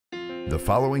The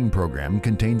following program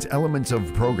contains elements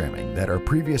of programming that are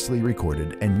previously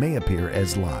recorded and may appear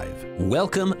as live.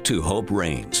 Welcome to Hope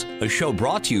Reigns, a show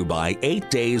brought to you by 8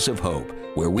 Days of Hope,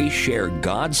 where we share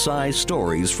God-sized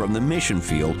stories from the mission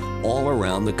field all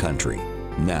around the country.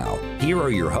 Now, here are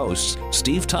your hosts,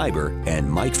 Steve Tiber and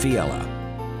Mike Fiella.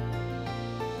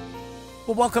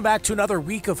 Well, welcome back to another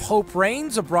week of Hope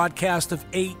Reigns, a broadcast of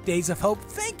 8 Days of Hope.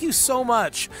 Thank you so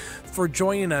much for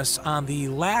joining us on the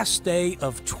last day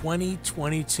of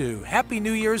 2022. Happy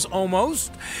New Year's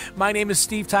almost. My name is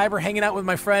Steve Tiber, hanging out with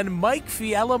my friend Mike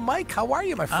Fiella. Mike, how are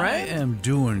you, my friend? I am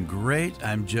doing great.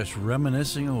 I'm just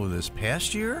reminiscing over this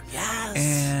past year. Yes.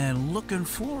 And looking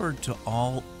forward to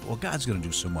God's going to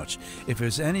do so much. If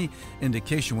there's any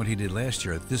indication what he did last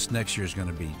year, this next year is going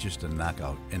to be just a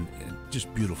knockout and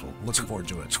just beautiful. Looking forward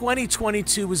to it.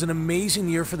 2022 was an amazing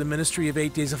year for the ministry of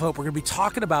 8 Days of Hope. We're going to be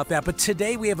talking about that, but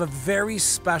today we have a very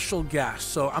special guest.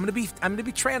 So I'm going to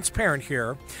be transparent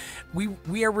here.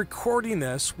 We are recording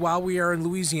this while we are in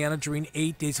Louisiana during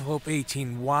 8 Days of Hope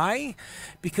 18. Why?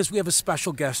 Because we have a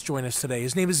special guest join us today.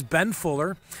 His name is Ben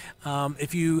Fuller.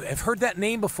 If you have heard that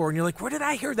name before and you're like, where did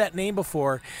I hear that name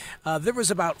before? There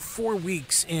was about 4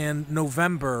 weeks in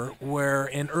November,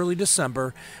 in early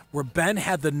December, where Ben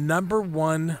had the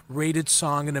 #1 rated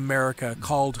song in America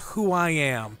called Who I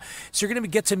Am. So you're going to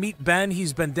get to meet Ben.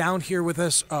 He's been down here with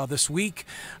us this week,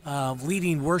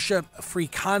 leading worship, a free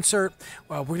concert.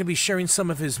 We're going to be sharing some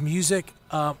of his music.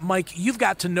 Mike, you've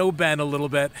got to know Ben a little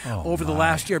bit over the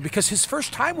last year because his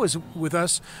first time was with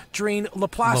us during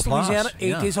Laplace, Louisiana,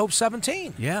 8 Days Hope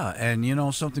 17. Yeah, and you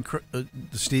know something,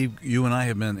 Steve, you and I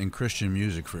have been in Christian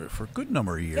music for a good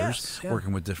number of years,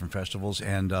 working with different festivals,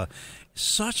 and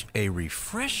such a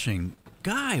refreshing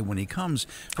guy when he comes.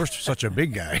 First, such a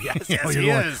big guy. Yes, he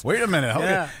is. Wait a minute.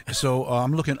 Yeah. Okay. So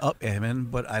I'm looking up at him,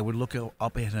 but I would look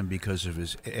up at him because of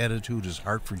his attitude, his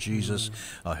heart for Jesus,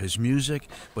 his music.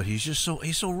 But he's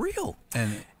so real.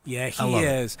 And yeah, he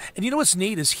is. And you know what's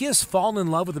neat is he has fallen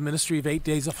in love with the ministry of 8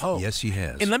 Days of Hope. Yes, he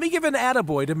has. And let me give an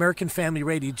attaboy to American Family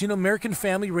Radio. Do you know American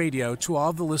Family Radio, to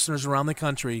all of the listeners around the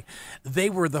country,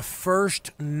 they were the first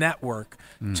network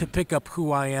to pick up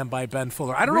Who I Am by Ben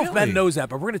Fuller. I don't know if Ben knows that,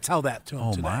 but we're going to tell that to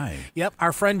him today. My. Yep,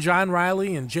 our friend John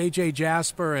Riley and J.J.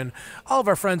 Jasper and all of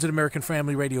our friends at American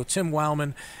Family Radio, Tim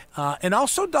Wellman, and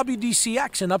also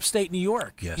WDCX in upstate New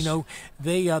York. Yes. You know,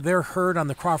 they're heard on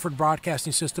the Crawford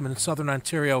Broadcasting System in Southern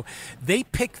Ontario. They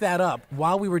picked that up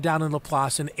while we were down in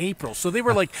Laplace in April. So they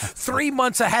were like 3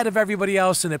 months ahead of everybody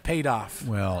else, and it paid off.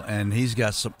 Well, and he's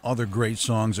got some other great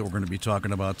songs that we're going to be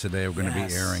talking about today. We're going to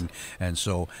be airing. And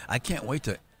so I can't wait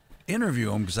to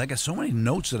interview him because I got so many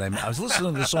notes that I was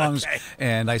listening to the songs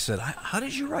and I said, how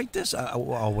did you write this?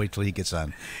 I'll wait till he gets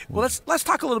on. Well, let's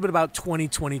talk a little bit about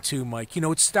 2022, Mike. You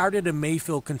know, it started in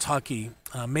Mayfield, Kentucky.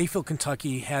 Mayfield,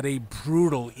 Kentucky had a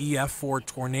brutal EF4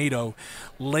 tornado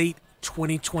late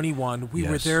 2021. We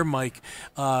were there, Mike,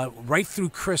 right through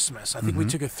Christmas. I think we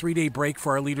took a 3-day break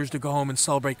for our leaders to go home and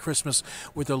celebrate Christmas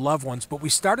with their loved ones. But we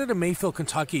started in Mayfield,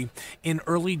 Kentucky in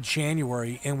early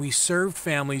January, and we served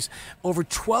families. Over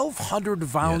 1,200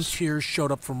 volunteers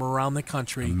showed up from around the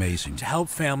country. Amazing. To help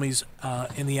families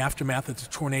in the aftermath of the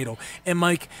tornado. And,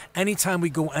 Mike, anytime we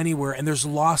go anywhere and there's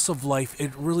loss of life,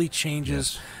 it really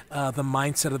changes the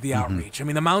mindset of the outreach. I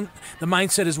mean, the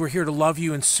mindset is we're here to love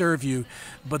you and serve you,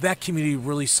 but that community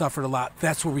really suffered a lot.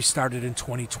 That's where we started in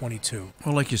 2022.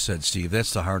 Well, like you said, Steve,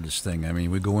 that's the hardest thing. I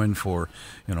mean, we go in for,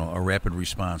 a rapid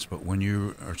response, but when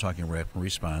you are talking rapid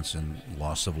response and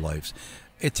loss of lives,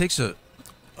 it takes a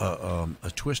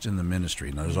twist in the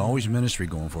ministry. Now, there's always ministry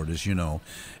going for it, as you know,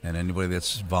 and anybody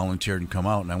that's volunteered and come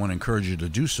out, and I want to encourage you to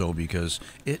do so because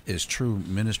it is true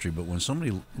ministry. But when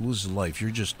somebody loses life, you're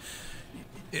just...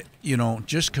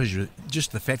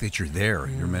 just the fact that you're there,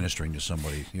 you're ministering to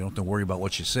somebody. You don't have to worry about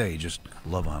what you say. Just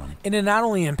love on them. And it not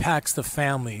only impacts the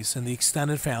families and the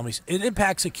extended families, it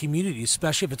impacts a community,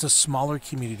 especially if it's a smaller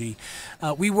community.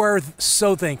 We were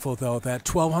so thankful, though, that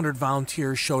 1,200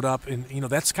 volunteers showed up. And,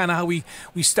 that's kind of how we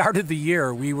started the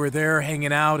year. We were there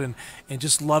hanging out and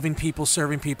just loving people,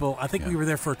 serving people. I think we were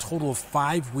there for a total of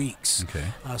 5 weeks. Okay.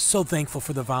 So thankful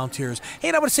for the volunteers. Hey,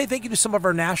 and I want to say thank you to some of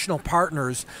our national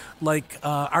partners, like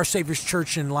Our Savior's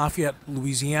Church in Lafayette,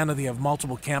 Louisiana. They have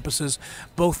multiple campuses,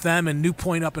 both them and New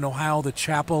Point up in Ohio, the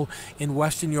chapel in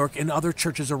Western New York, and other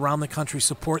churches around the country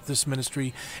support this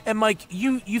ministry. And Mike,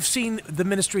 you've seen the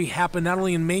ministry happen not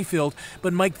only in Mayfield,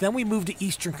 but Mike, then we moved to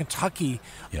Eastern Kentucky.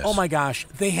 Yes. Oh my gosh,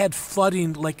 they had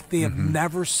flooding like they have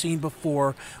never seen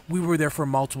before. We were there for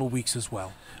multiple weeks as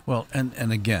well. Well, and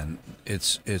again,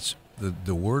 it's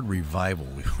the word revival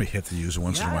we have to use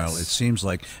once in a while. It seems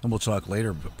like, and we'll talk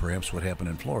later, perhaps what happened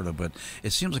in Florida, but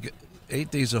it seems like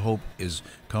 8 Days of Hope is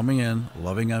coming in,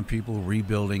 loving on people,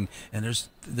 rebuilding, and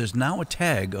there's now a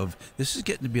tag of this is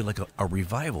getting to be like a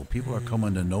revival. People are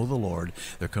coming to know the Lord.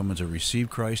 They're coming to receive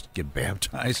Christ, get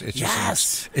baptized. It's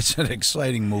just it's an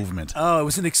exciting movement. Oh, it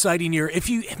was an exciting year. If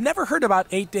you have never heard about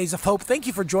 8 Days of Hope, thank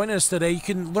you for joining us today. You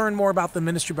can learn more about the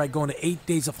ministry by going to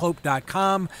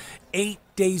 8daysofhope.com,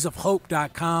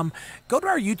 8daysofhope.com. Go to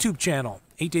our YouTube channel,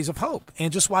 8 Days of Hope,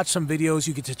 and just watch some videos.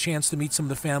 You get a chance to meet some of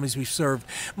the families we've served.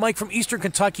 Mike, from Eastern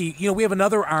Kentucky, we have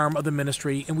another arm of the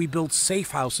ministry, and we build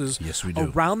safe houses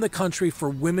around the country for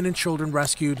women and children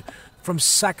rescued from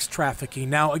sex trafficking.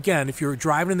 Now, again, if you're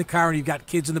driving in the car and you've got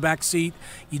kids in the back seat,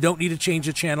 you don't need to change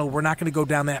the channel. We're not going to go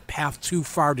down that path too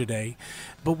far today.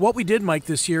 But what we did, Mike,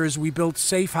 this year is we built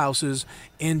safe houses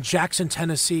in Jackson,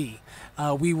 Tennessee.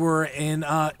 We were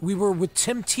with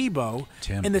Tim Tebow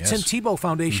in the Tim Tebow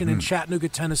Foundation in Chattanooga,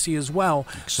 Tennessee as well.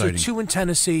 Exciting. So 2 in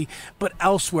Tennessee, but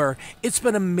elsewhere. It's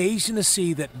been amazing to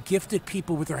see that gifted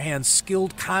people with their hands,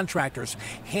 skilled contractors,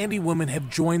 handy women have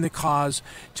joined the cause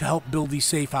to help build these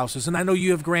safe houses. And I know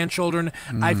you have grandchildren.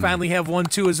 I finally have one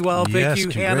too as well. Thank you,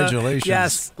 Hannah. Congratulations.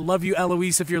 Yes, love you,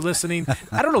 Eloise, if you're listening.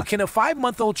 I don't know, can a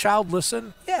 5-month-old child listen?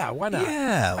 Yeah, why not?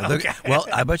 Yeah. Okay. Well,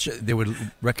 I bet you they would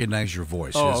recognize your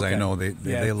voice, as I know they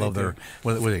love do. their.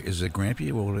 What is it,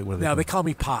 Grampy? What No, they call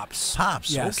me Pops. Pops.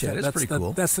 Yes, okay, that's pretty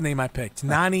cool. That's the name I picked,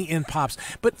 Nani and Pops.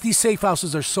 But these safe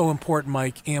houses are so important,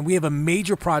 Mike, and we have a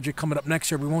major project coming up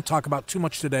next year. We won't talk about too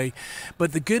much today,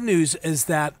 but the good news is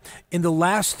that in the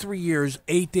last 3 years,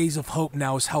 8 Days of Hope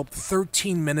now has helped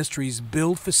 13 ministries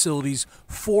build facilities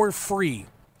for free.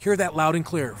 Hear that loud and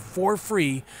clear, for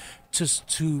free,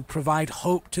 to provide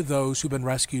hope to those who've been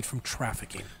rescued from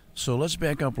trafficking. So let's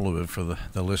back up a little bit for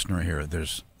the listener here.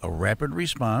 There's a rapid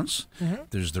response.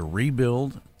 There's the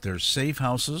rebuild. There's safe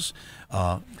houses.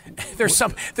 There's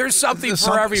something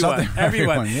for everyone.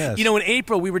 Everyone. Yes. In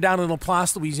April we were down in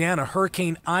Laplace, Louisiana.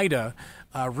 Hurricane Ida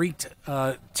wreaked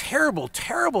terrible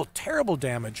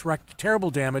damage.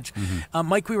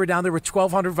 Mike, we were down there with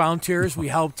 1,200 volunteers. We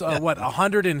helped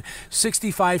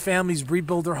 165 families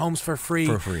rebuild their homes for free.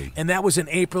 And that was in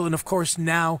April. And of course,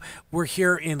 now we're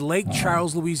here in Lake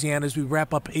Charles, Louisiana, as we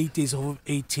wrap up 8 Days of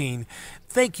 18.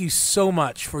 Thank you so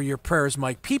much for your prayers,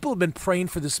 Mike. People have been praying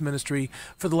for this ministry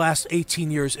for the last 18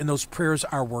 years, and those prayers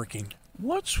are working.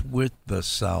 What's with the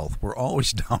South? We're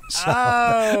always down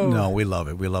south. Oh. No, we love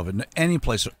it. We love it. Any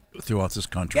place throughout this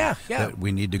country that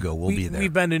we need to go, we'll be there.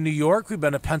 We've been to New York. We've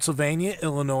been to Pennsylvania,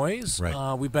 Illinois.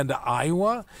 Right. We've been to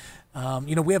Iowa.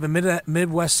 We have a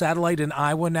Midwest satellite in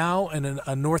Iowa now and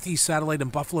a Northeast satellite in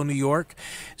Buffalo, New York.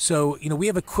 So, we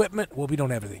have equipment. Well, we don't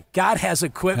have everything. God has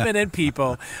equipment and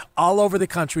people all over the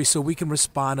country so we can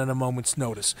respond on a moment's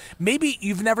notice. Maybe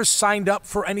you've never signed up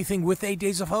for anything with 8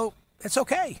 Days of Hope. That's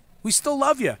okay. We still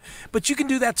love you. But you can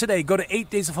do that today. Go to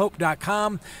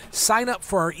 8daysofhope.com. Sign up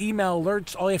for our email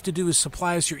alerts. All you have to do is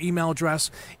supply us your email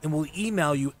address, and we'll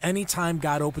email you anytime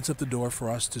God opens up the door for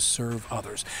us to serve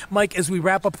others. Mike, as we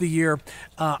wrap up the year,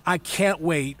 I can't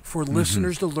wait for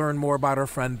listeners to learn more about our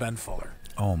friend Ben Fuller.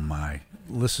 Oh, my.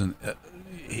 Listen,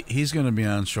 he's going to be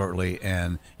on shortly,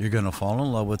 and you're going to fall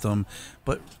in love with him.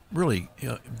 But really,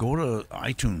 go to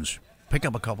iTunes. Pick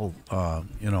up a couple, of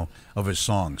his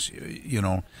songs.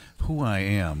 Who I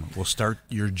Am will start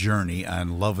your journey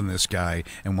on loving this guy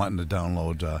and wanting to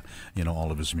download,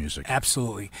 all of his music.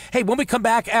 Absolutely. Hey, when we come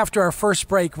back after our first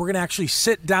break, we're going to actually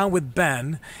sit down with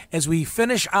Ben as we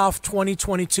finish off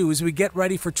 2022, as we get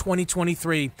ready for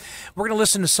 2023. We're going to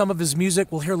listen to some of his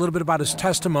music. We'll hear a little bit about his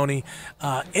testimony.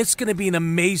 It's going to be an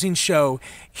amazing show.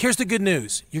 Here's the good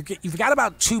news. You've got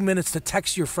about 2 minutes to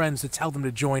text your friends to tell them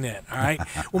to join in, all right?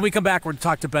 When we come back, we're going to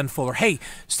talk to Ben Fuller. Hey,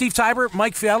 Steve Tiber,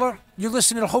 Mike Fiala, you're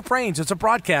listening to Hope Reigns. It's a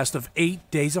broadcast of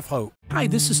 8 Days of Hope. Hi,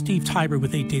 this is Steve Tiber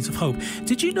with 8 Days of Hope.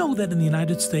 Did you know that in the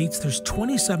United States, there's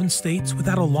 27 states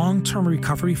without a long-term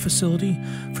recovery facility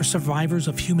for survivors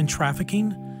of human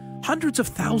trafficking? Hundreds of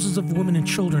thousands of women and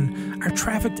children are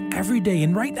trafficked every day,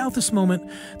 and right now at this moment,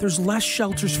 there's less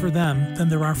shelters for them than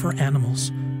there are for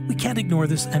animals. We can't ignore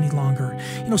this any longer.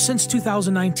 Since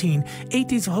 2019, 8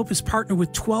 Days of Hope has partnered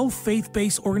with 12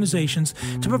 faith-based organizations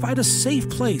to provide a safe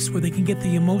place where they can get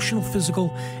the emotional,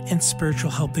 physical, and spiritual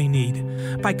help they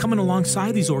need. By coming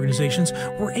alongside these organizations,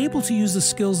 we're able to use the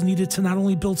skills needed to not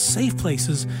only build safe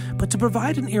places, but to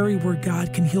provide an area where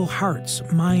God can heal hearts,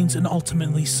 minds, and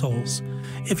ultimately souls.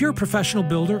 If you're a professional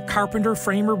builder, carpenter,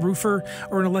 framer, roofer,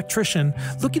 or an electrician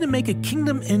looking to make a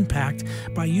kingdom impact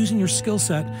by using your skill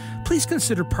set, please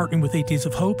consider partnering with 8 Days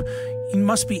of Hope. You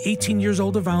must be 18 years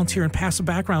old to volunteer and pass a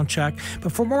background check.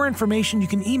 But for more information, you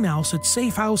can email us at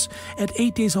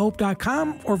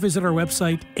safehouse@8daysofhope.com or visit our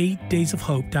website,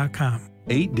 8daysofhope.com.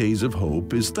 8 Days of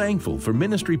Hope is thankful for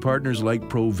ministry partners like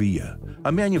Provia,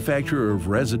 a manufacturer of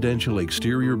residential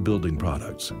exterior building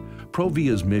products.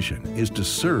 Provia's mission is to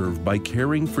serve by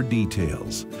caring for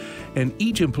details, and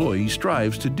each employee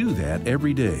strives to do that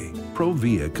every day.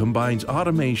 Provia combines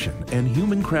automation and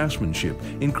human craftsmanship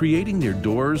in creating their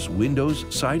doors, windows,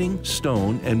 siding,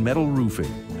 stone, and metal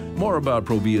roofing. More about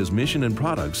Provia's mission and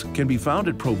products can be found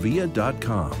at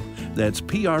provia.com. That's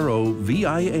PROVIA.com.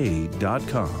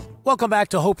 Welcome back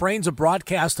to Hope Reigns, a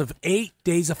broadcast of 8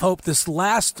 Days of Hope, this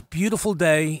last beautiful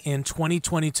day in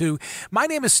 2022. My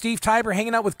name is Steve Tiber,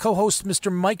 hanging out with co-host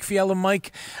Mr. Mike Fiala.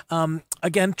 Mike,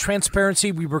 again,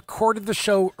 transparency, we recorded the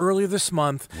show earlier this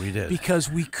month. We did. Because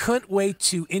we couldn't wait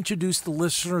to introduce the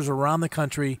listeners around the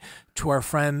country to our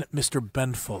friend, Mr.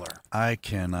 Ben Fuller. I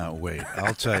cannot wait.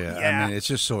 I'll tell you. Yeah. I mean, it's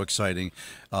just so exciting.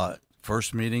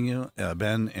 First meeting you,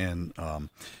 Ben, in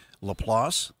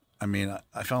Laplace. I mean,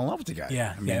 I fell in love with the guy.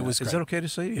 Yeah, I mean, it was Is great. that okay to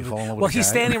say? You fall in love with Well, the guy? he's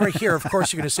standing right here. Of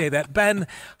course you're going to say that. Ben,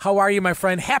 how are you, my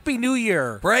friend? Happy New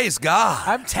Year. Praise God.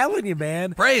 I'm telling you,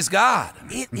 man. Praise God.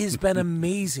 It has been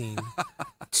amazing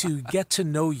to get to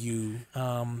know you.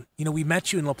 We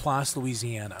met you in Laplace,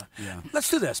 Louisiana. Yeah.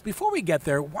 Let's do this. Before we get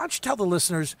there, why don't you tell the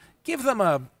listeners, give them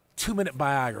a 2-minute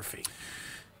biography.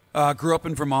 Grew up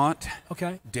in Vermont.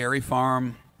 Okay. Dairy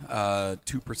farm.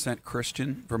 2%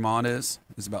 Christian. Vermont is.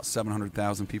 There's about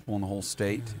 700,000 people in the whole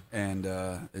state, and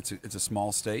it's a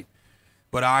small state.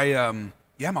 But my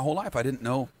whole life I didn't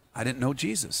know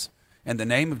Jesus, and the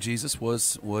name of Jesus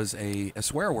was a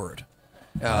swear word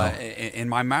in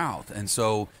my mouth, and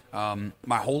so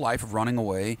my whole life of running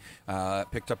away,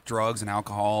 picked up drugs and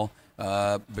alcohol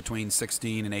between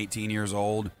 16 and 18 years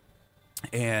old,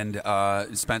 and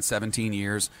spent 17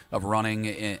 years of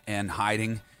running and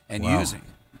hiding and using.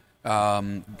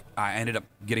 I ended up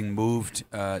getting moved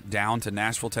down to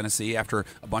Nashville, Tennessee after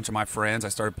a bunch of my friends. I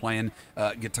started playing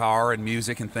guitar and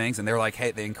music and things, and they're like, hey,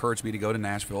 they encouraged me to go to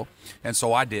Nashville. And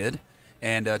so I did.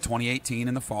 And 2018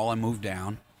 in the fall, I moved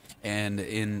down. And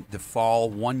in the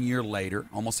fall, 1 year later,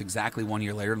 almost exactly 1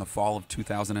 year later, in the fall of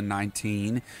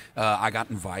 2019, I got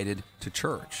invited to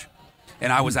church.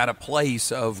 And I was at a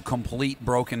place of complete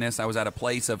brokenness. I was at a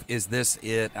place of, is this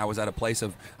it? I was at a place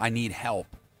of, I need help.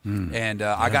 And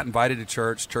I got invited to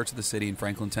Church of the City in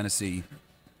Franklin, Tennessee,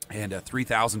 and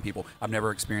 3,000 people. I've never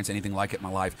experienced anything like it in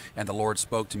my life, and the Lord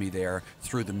spoke to me there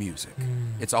through the music.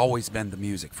 It's always been the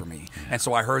music for me. And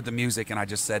so I heard the music, and I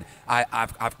just said,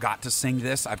 I've got to sing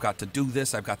this, I've got to do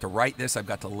this, I've got to write this, I've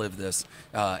got to live this.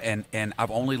 And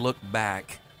I've only looked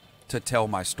back to tell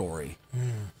my story.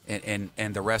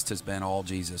 And the rest has been all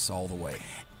Jesus all the way.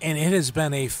 And it has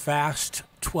been a fast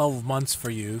 12 months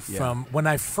for you from when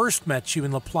I first met you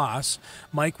in Laplace.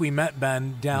 Mike, we met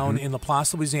Ben down in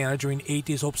Laplace, Louisiana during 8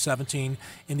 Days Hope 17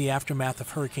 in the aftermath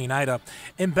of Hurricane Ida.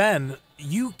 And Ben,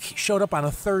 you showed up on a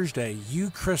Thursday.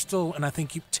 You, Crystal, and I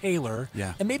think you, Taylor,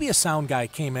 and maybe a sound guy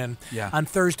came in on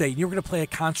Thursday. You were going to play a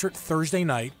concert Thursday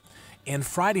night, and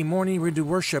Friday morning you were going to do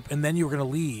worship, and then you were going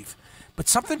to leave. But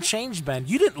something changed, Ben.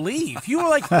 You didn't leave. You were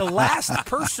like the last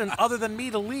person other than me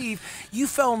to leave. You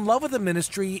fell in love with the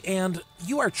ministry, and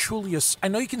you are truly I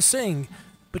know you can sing,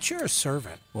 but you're a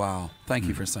servant. Wow. Thank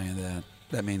you for saying that.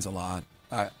 That means a lot.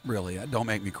 Don't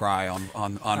make me cry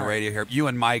on radio here. You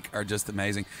and Mike are just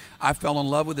amazing. I fell in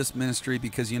love with this ministry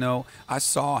because, I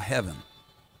saw heaven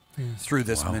through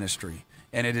this ministry.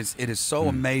 And it is so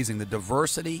amazing, the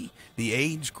diversity, the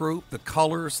age group, the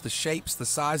colors, the shapes, the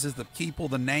sizes, the people,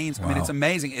 the names. I mean, it's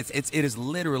amazing. It is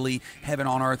literally heaven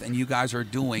on earth, and you guys are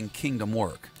doing kingdom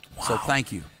work. Wow. So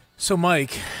thank you. So,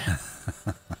 Mike,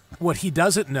 what he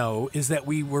doesn't know is that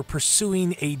we were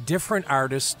pursuing a different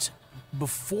artist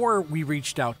before we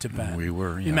reached out to Ben. We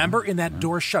were, Remember, in that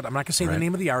door shut. I'm not going to say the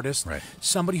name of the artist. Right.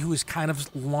 Somebody who was kind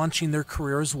of launching their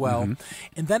career as well.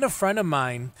 And then a friend of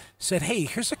mine said, hey,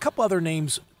 here's a couple other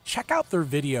names. Check out their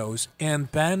videos.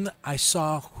 And Ben, I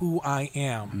saw Who I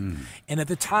Am. And at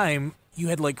the time, you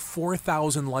had like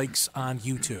 4,000 likes on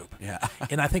YouTube. Yeah.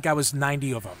 And I think I was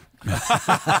 90 of them.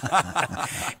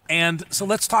 And so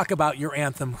let's talk about your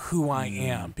anthem, Who I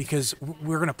Am, because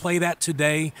we're going to play that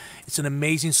today. It's an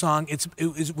amazing song.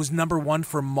 It was number one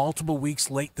for multiple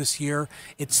weeks late this year.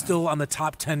 It's still on the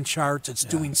top 10 charts. It's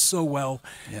doing so well.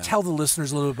 Tell the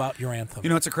listeners a little about your anthem.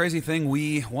 It's a crazy thing.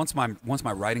 Once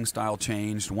my writing style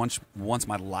changed, once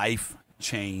my life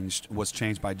was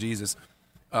changed by Jesus,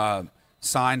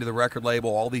 signed to the record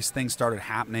label, all these things started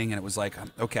happening, and it was like,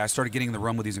 okay, I started getting in the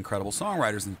room with these incredible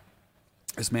songwriters, and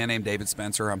this man named David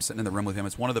Spencer, I'm sitting in the room with him.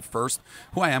 It's one of the first,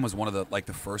 Who I Am was one of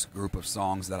the first group of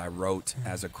songs that I wrote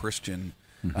as a Christian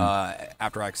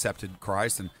after I accepted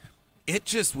Christ, and it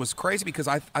just was crazy because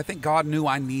I think God knew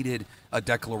I needed a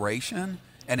declaration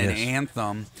and an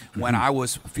anthem when I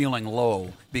was feeling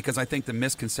low, because I think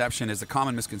the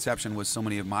common misconception with so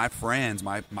many of my friends,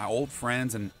 my old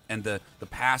friends and the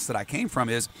past that I came from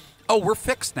is, oh, we're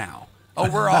fixed now. Oh,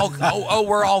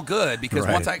 we're all good because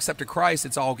once I accepted Christ,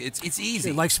 it's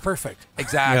easy. Life's perfect.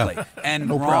 Exactly. Yeah. And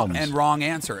No problems. wrong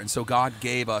answer. And so God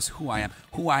gave us who I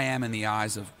am in the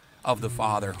eyes of the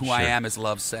Father, who I am is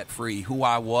love set free, who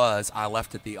I was, I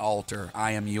left at the altar,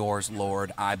 I am yours,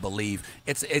 Lord, I believe.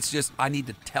 It's just, I need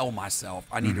to tell myself,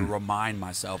 I need to remind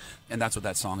myself, and that's what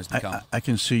that song has become. I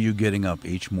can see you getting up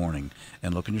each morning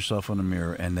and looking yourself in the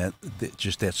mirror, and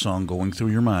just that song going through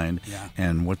your mind,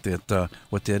 and what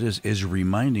that is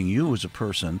reminding you as a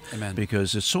person. Amen.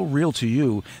 Because it's so real to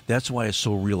you. That's why it's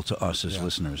so real to us as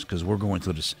listeners, because we're going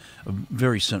through this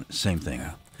very same thing.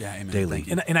 Yeah, amen. Daily.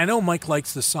 And I know Mike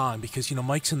likes the song because,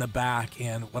 Mike's in the back,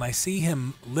 and when I see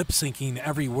him lip syncing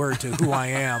every word to Who I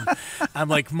Am, I'm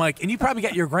like, Mike, and you probably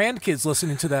got your grandkids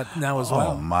listening to that now as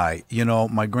well. Oh, my.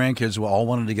 My grandkids all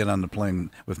wanted to get on the plane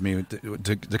with me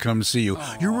to come see you.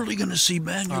 Oh. You're really going to see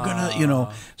Ben. You're going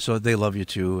to, so they love you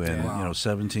too. And,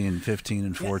 17, 15,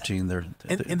 and 14, they're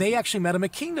and they actually met him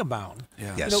at Kingdom Bound.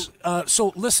 Yeah. Yes.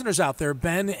 So listeners out there,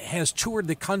 Ben has toured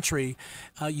the country.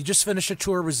 You just finished a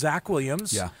tour with Zach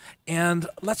Williams. Yeah. And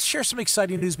let's share some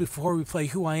exciting news before we play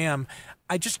Who I Am.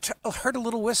 I just heard a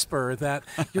little whisper that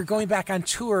you're going back on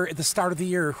tour at the start of the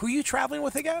year. Who are you traveling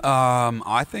with again?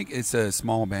 I think it's a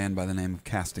small band by the name of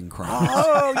Casting Crowns.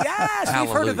 Oh, yes. We've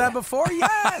heard of them before.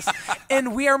 Yes.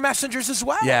 And We Are Messengers as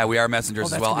well. Yeah, We Are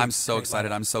Messengers as well. I'm so great.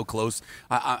 excited. I'm so close.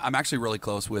 I'm actually really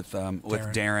close with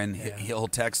Darren. Yeah. He'll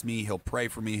text me. He'll pray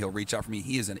for me. He'll reach out for me.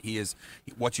 He is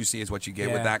what you see is what you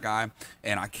get with that guy.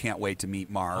 And I can't wait to meet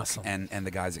Mark and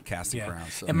the guys at Casting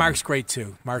Crowns. So, and Mark's great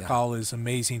too. Mark Hall is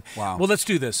amazing. Wow. Well, let's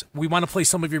do this. We want to play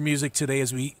some of your music today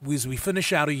as we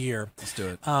finish out a year. Let's do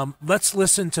it. Let's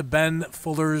listen to Ben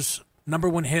Fuller's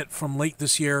 #1 hit from late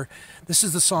this year. This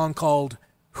is the song called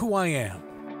Who I Am.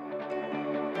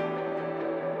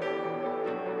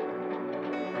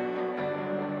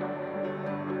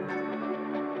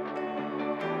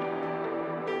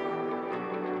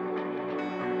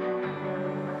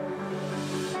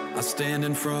 I stand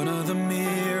in front of the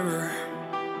mirror,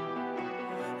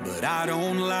 but I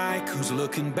don't like who's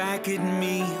looking back at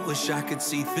me. Wish I could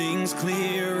see things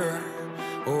clearer.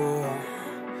 Oh,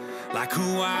 like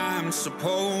who I'm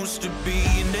supposed to be.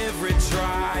 In every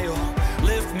trial,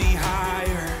 lift me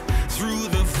higher. Through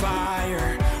the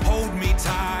fire, hold me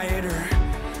tighter.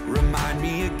 Remind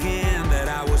me again that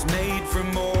I was made for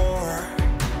more.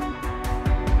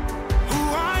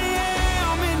 Who I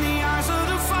am in the eyes of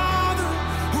the Father.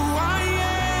 Who I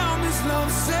am is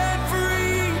love set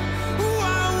free. Who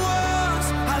I was,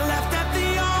 I left at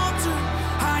the altar.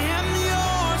 I am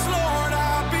yours, Lord,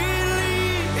 I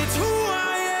believe. It's who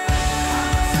I am.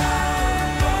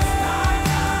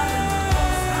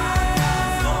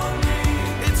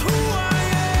 It's who I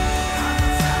am.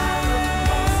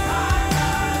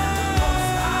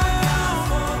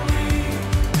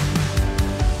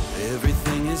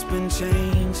 Everything has been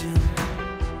changing.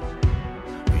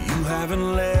 You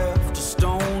haven't left a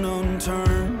stone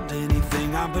unturned.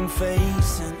 Anything I've been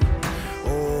facing,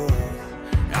 oh,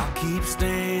 I'll keep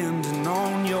standing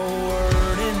on your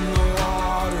word. In the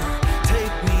water,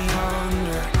 take me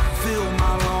under. Fill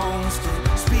my lungs to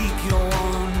speak your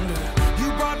wonder.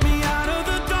 You brought me out of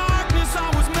the darkness. I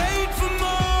was made for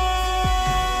more.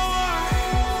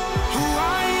 Who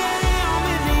I am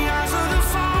in the eyes of the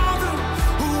Father.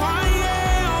 Who I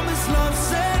am is love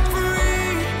set free.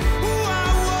 Who I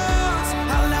was,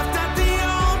 I left at the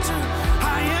altar.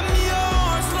 I am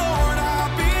yours, Lord, I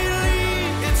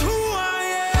believe. It's who I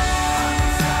am.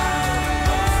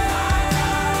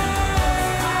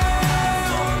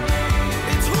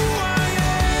 It's who I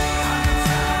am.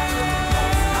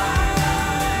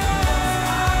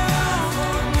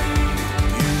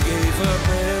 You gave up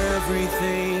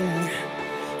everything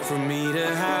for me to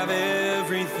have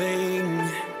everything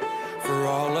for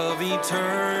all of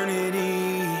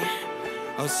eternity.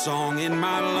 A song in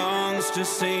my lungs to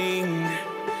sing.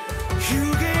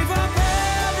 You gave up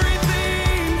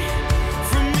everything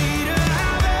for me to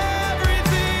have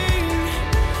everything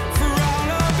for all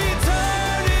of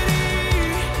eternity.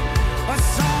 A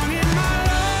song in my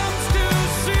lungs to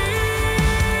sing.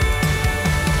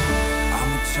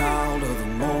 I'm a child of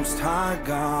the Most High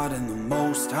God, and the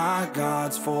Most High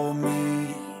God's for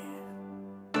me.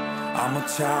 I'm a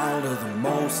child of the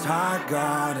Most High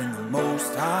God, and the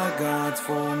Most High God's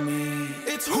for me.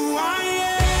 It's who I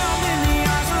am in the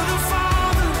eyes of the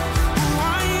Father. Who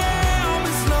I am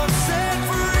is love set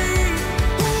free.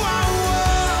 Who I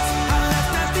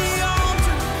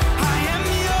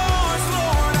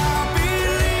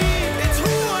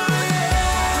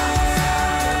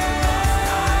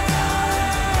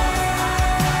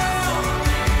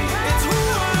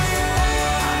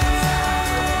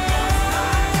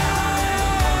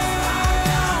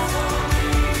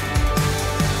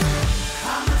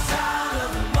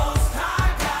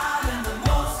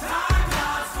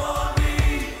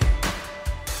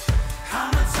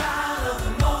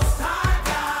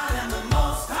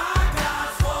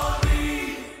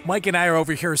Mike and I are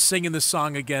over here singing the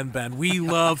song again, Ben. We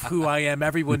love Who I Am.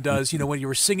 Everyone does. You know, when you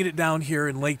were singing it down here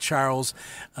in Lake Charles,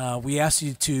 we asked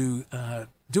you to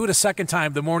do it a second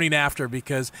time the morning after,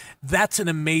 because that's an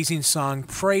amazing song.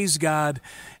 Praise God.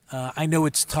 I know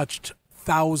it's touched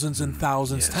thousands and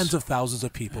thousands, tens of thousands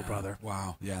of people, brother.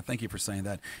 Wow. Yeah, thank you for saying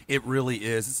that. It really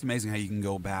is. It's amazing how you can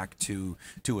go back to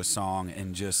a song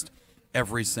and just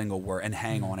every single word and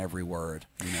hang on every word,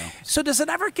 you know. So does it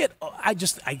ever get, I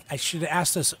should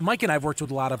ask this. Mike and I have worked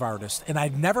with a lot of artists, and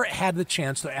I've never had the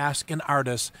chance to ask an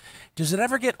artist, does it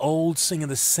ever get old singing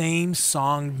the same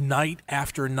song night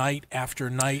after night after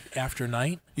night after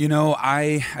night? You know,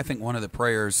 I think one of the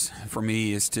prayers for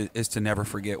me is to never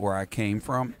forget where I came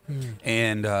from.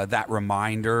 And that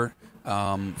reminder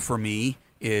for me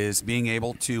is being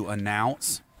able to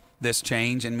announce this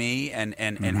change in me and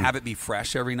have it be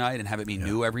fresh every night and have it be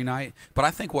new every night. But I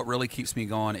think what really keeps me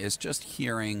going is just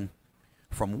hearing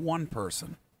from one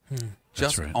person.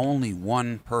 Just only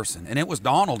one person. And it was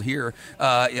Donald here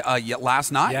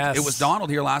last night. Yes. It was Donald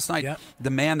here last night. Yep. The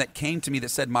man that came to me that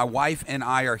said, my wife and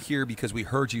I are here because we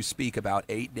heard you speak about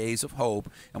 8 days of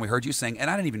hope, and we heard you sing, and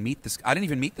I didn't even meet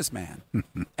this man.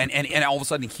 and all of a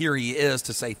sudden here he is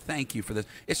to say thank you for this.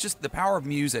 It's just the power of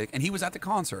music, and he was at the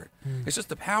concert. It's just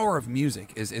the power of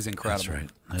music is incredible.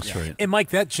 That's right. And Mike,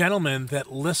 that gentleman that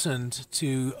listened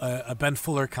to a Ben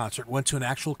Fuller concert, went to an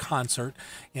actual concert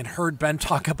and heard Ben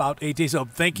talk about 8 days of hope.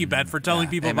 Thank you, Ben, for telling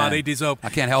people about 8 days of hope. I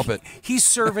can't help it. He's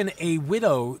serving a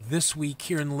widow this week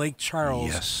here in Lake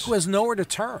Charles who has nowhere to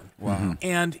turn. Wow.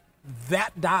 And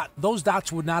those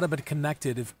dots would not have been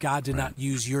connected if God did not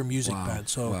use your music, Ben.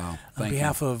 So on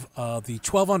behalf of the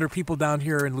 1,200 people down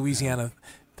here in Louisiana,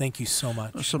 thank you so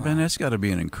much. So, Ben, that's got to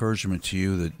be an encouragement to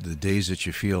you, the days that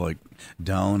you feel like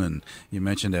down. And you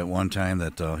mentioned at one time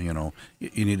that,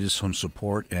 you needed some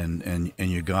support and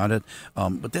you got it.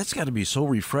 But that's got to be so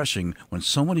refreshing when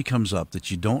somebody comes up that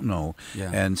you don't know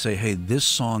and say, hey, this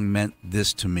song meant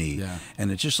this to me. Yeah. And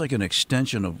it's just like an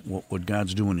extension of what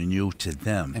God's doing in you to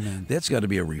them. Amen. That's got to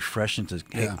be a refreshing to,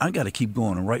 hey, I got to keep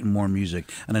going and writing more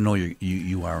music. And I know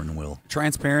you are and will.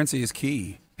 Transparency is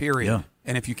key, period. Yeah.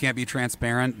 And if you can't be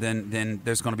transparent, then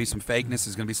there's going to be some fakeness,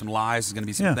 there's going to be some lies, there's going to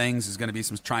be some things, there's going to be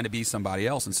some trying to be somebody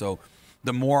else. And so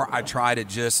the more I try to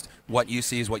just, what you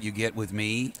see is what you get with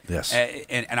me. Yes.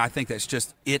 And I think that's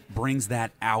just, it brings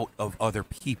that out of other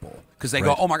people. Because they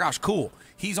go, oh my gosh, cool.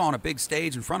 He's on a big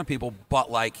stage in front of people, but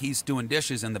like he's doing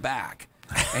dishes in the back.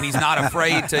 And he's not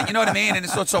afraid to, you know what I mean? And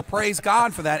so praise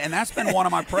God for that. And that's been one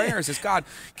of my prayers is, God,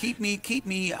 keep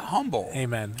me humble.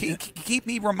 Amen. Keep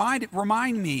me, remind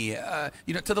me,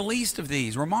 to the least of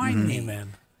these, remind me. Amen.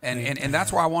 And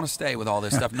that's where I want to stay with all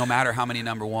this stuff, no matter how many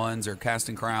number ones or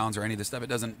casting crowns or any of this stuff. It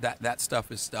doesn't, that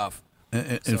stuff is stuff.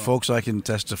 And folks, I can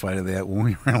testify to that. When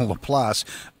we were in Laplace,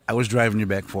 I was driving you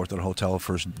back and forth to the hotel the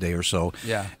first day or so.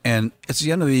 Yeah. And it's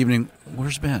the end of the evening.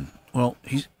 Where's Ben? Well,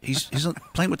 he's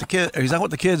playing with the kids. He's out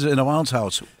with the kids in a bounce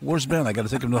house. Where's Ben? I got to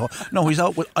take him to no, he's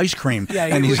out with ice cream. Yeah,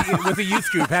 and he's with a youth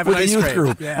group having with ice a youth cream.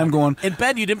 group. Yeah. I'm going. And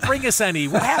Ben, you didn't bring us any.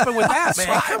 What happened with that,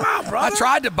 man? Come on, brother. I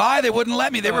tried to buy. They wouldn't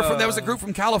let me. There was a group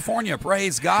from California.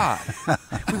 Praise God.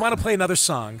 We want to play another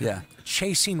song. Yeah.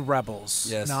 Chasing Rebels.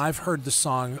 Yes. Now, I've heard the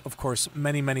song, of course,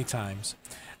 many, many times.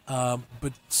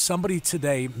 But somebody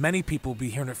today, many people will be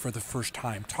hearing it for the first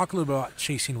time. Talk a little bit about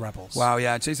Chasing Rebels. Wow,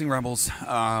 yeah, Chasing Rebels.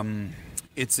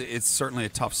 It's certainly a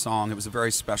tough song. It was a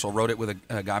very special. Wrote it with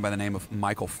a guy by the name of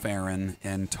Michael Farron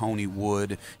and Tony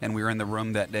Wood, and we were in the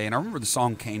room that day. And I remember the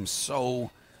song came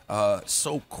so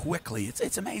quickly.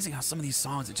 It's amazing how some of these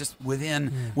songs, it just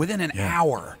within an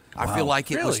hour, I feel like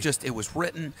it was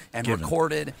written and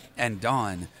recorded and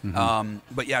done.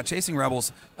 But yeah, Chasing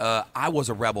Rebels. I was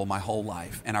a rebel my whole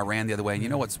life, and I ran the other way. And you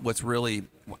know what's really,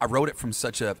 I wrote it from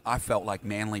such a, I felt like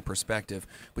manly perspective.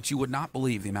 But you would not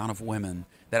believe the amount of women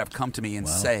that have come to me and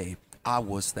say, I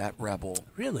was that rebel.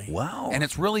 Really? Wow. And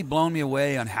it's really blown me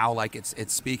away on how like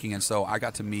it's speaking. And so I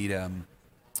got to meet a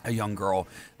young girl,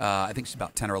 I think she's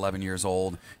about 10 or 11 years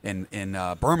old, in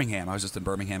Birmingham. I was just in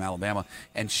Birmingham, Alabama,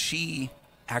 and she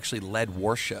actually led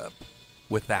worship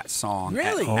with that song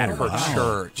at her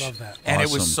church. Love that. And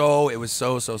Awesome. it was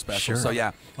so special. Sure. So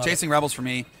yeah, Love Chasing Rebels for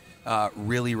me,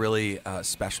 really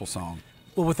special song.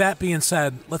 Well, with that being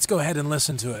said, let's go ahead and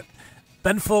listen to it.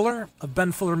 Ben Fuller of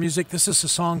Ben Fuller Music. This is a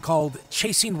song called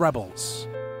Chasing Rebels.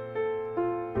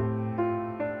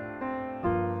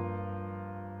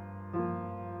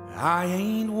 I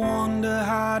ain't one to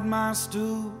hide my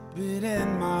stupid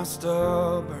and my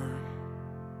stubborn.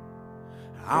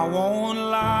 I won't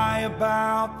lie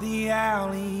about the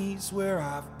alleys where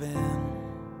I've been.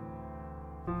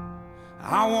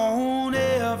 I won't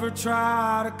ever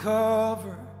try to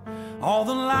cover all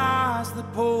the lies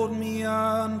that pulled me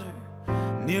under,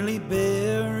 nearly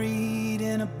buried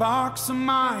in a box of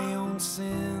my own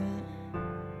sin.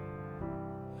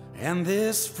 And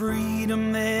this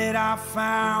freedom that I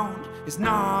found is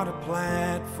not a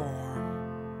platform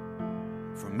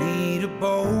for me to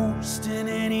boast in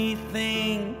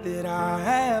anything that I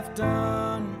have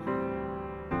done.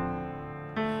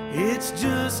 It's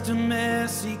just a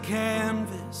messy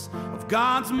canvas of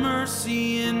God's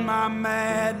mercy in my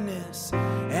madness,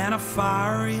 and a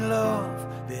fiery love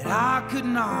that I could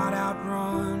not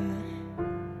outrun.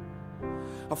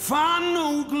 I find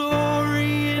no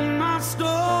glory in my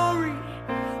story,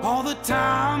 all the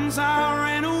times I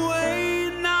ran away,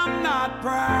 and I'm not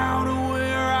proud of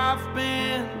where I've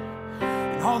been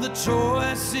and all the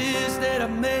choices that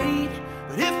I've made.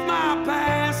 But if my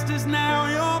past is now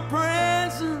your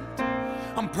present,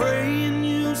 I'm praying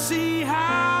you see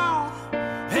how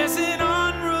there's an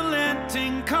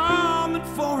unrelenting coming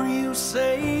for you,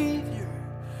 Savior,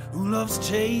 who loves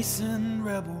chasing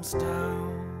rebels down.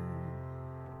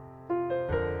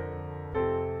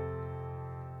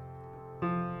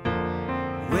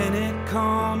 When it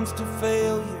comes to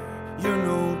failure, you're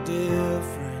no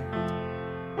different.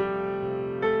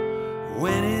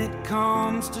 When it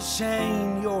comes to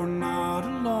shame, you're not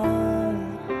alone.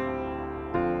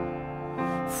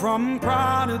 From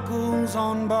prodigals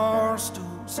on bar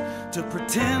stools to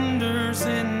pretenders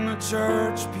in the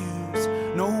church pews,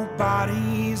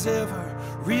 nobody's ever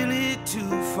really too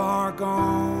far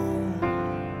gone.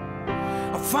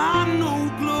 I find no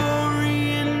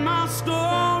glory in my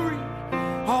story,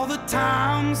 all the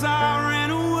times I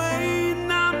ran away,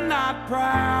 and I'm not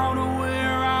proud of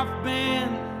where I've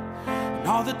been and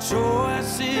all the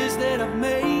choices that I've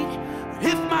made. But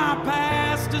if my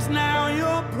past is now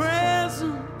your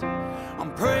present,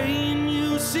 I'm praying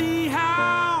you see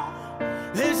how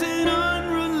there's an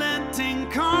unrelenting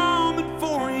coming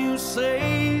for you,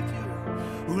 Savior,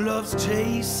 who loves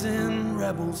chasing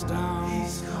rebels down.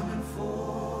 He's coming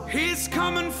for you. He's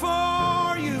coming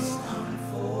for you.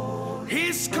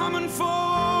 He's coming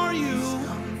for you.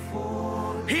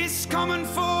 He's coming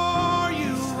for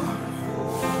you.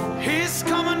 He's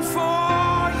coming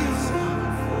for you.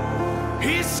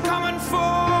 He's coming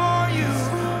for you.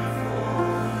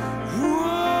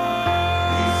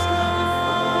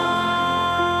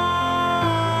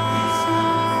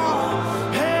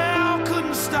 Hell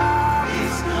couldn't stop you.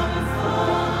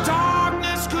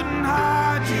 Darkness couldn't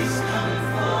hide you.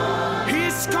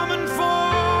 He's coming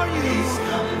for you.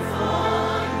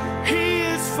 He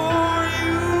is for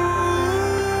you.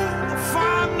 I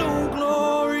find no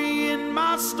glory in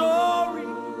my story,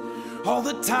 all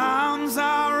the times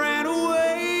I ran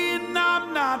away, and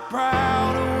I'm not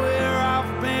proud of where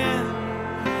I've been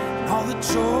and all the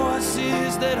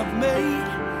choices that I've made.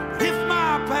 If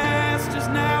my past is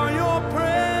now your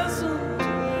present,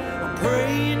 I'm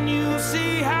praying you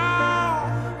see how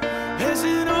there's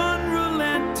an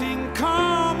unrelenting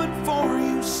coming for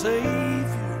you, Savior.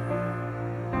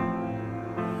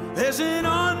 There's an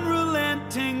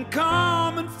unrelenting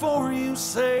coming for you,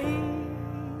 Savior,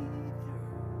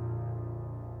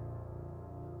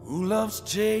 who loves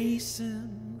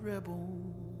chasing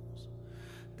rebels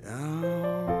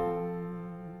down.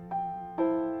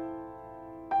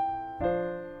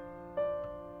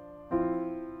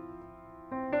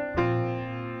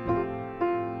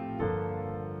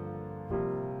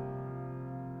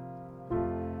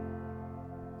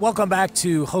 Welcome back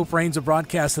to Hope Reigns, a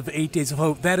broadcast of 8 Days of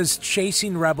Hope. That is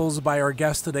Chasing Rebels by our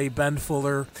guest today, Ben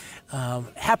Fuller.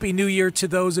 Happy New Year to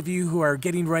those of you who are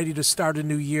getting ready to start a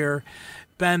new year.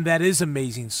 Ben, that is an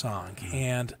amazing song.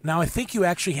 And now I think you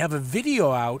actually have a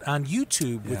video out on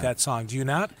YouTube with that song, do you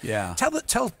not? Yeah. Tell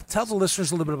the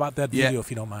listeners a little bit about that video, if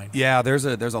you don't mind. Yeah, there's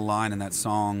a line in that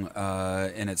song,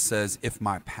 and it says, "If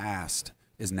my past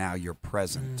is now your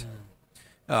present."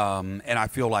 And I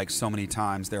feel like so many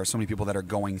times there are so many people that are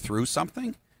going through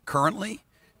something currently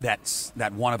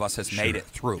that one of us has made it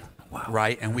through. Wow.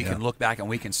 Right? And we can look back and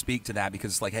we can speak to that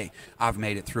because it's like, hey, I've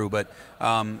made it through. But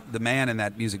the man in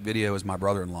that music video is my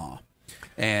brother-in-law.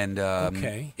 And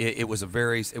it was a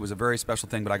very special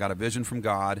thing, but I got a vision from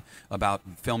God about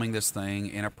filming this thing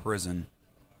in a prison.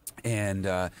 And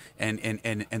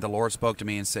the Lord spoke to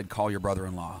me and said, call your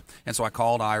brother-in-law. And so I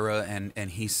called Ira,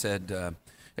 and he said,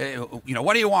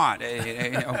 what do you want?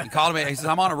 He called me. He says,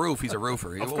 I'm on a roof. He's a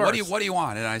roofer. What do you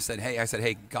want? And I said,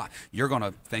 hey, God, you're going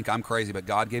to think I'm crazy, but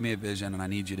God gave me a vision, and I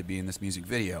need you to be in this music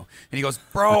video. And he goes,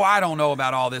 bro, I don't know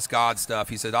about all this God stuff.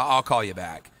 He said, I'll call you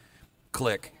back.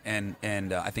 click, and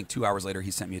I think 2 hours later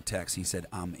he sent me a text. He said,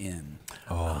 "I'm in."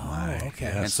 Oh my! Okay.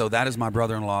 Yes. And so that is my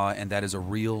brother-in-law, and that is a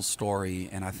real story.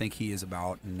 And I think he is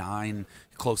about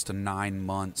close to 9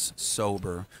 months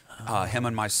sober. Him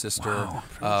and my sister,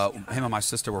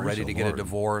 were ready to get a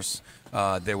divorce.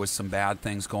 There was some bad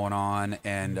things going on,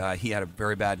 and he had a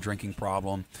very bad drinking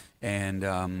problem.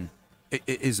 And it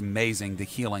is amazing the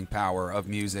healing power of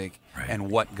music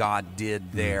and what God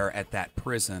did there at that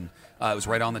prison. It was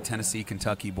right on the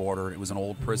Tennessee-Kentucky border. It was an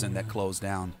old prison that closed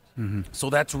down. So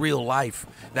that's real life.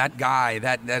 That guy,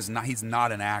 he's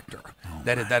not an actor.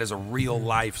 That is a real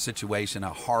life situation,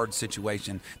 a hard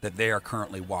situation that they are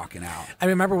currently walking out. I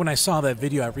remember when I saw that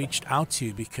video, I reached out to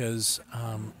you because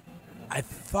I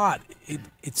thought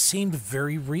it seemed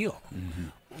very real.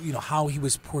 You know, how he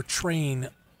was portraying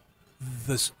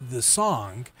the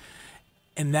song,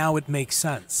 and now it makes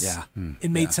sense. Yeah.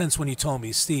 It made sense when you told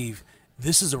me, Steve,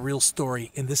 this is a real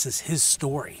story, and this is his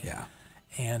story. Yeah.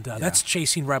 And that's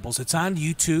Chasing Rebels. It's on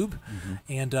YouTube,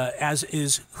 and as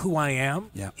is Who I Am,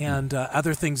 and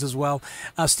other things as well.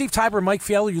 Steve Tybor, Mike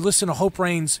Fiala, you listen to Hope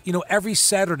Reigns. You know, every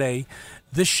Saturday,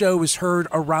 this show is heard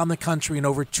around the country in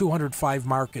over 205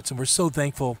 markets, and we're so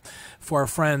thankful for our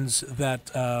friends that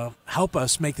help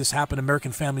us make this happen.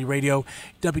 American Family Radio,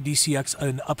 WDCX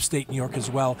in upstate New York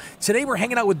as well. Today, we're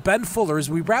hanging out with Ben Fuller. As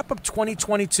we wrap up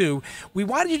 2022, we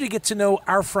wanted you to get to know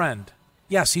our friend.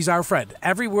 Yes, he's our friend.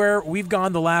 Everywhere we've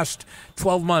gone the last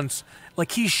 12 months,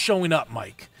 like he's showing up,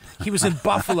 Mike. He was in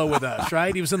Buffalo with us,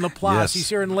 right? He was in La Place. Yes. He's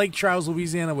here in Lake Charles,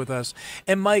 Louisiana with us.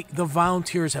 And, Mike, the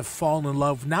volunteers have fallen in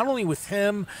love not only with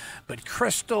him, but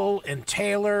Crystal and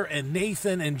Taylor and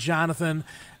Nathan and Jonathan.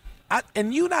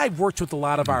 And you and I have worked with a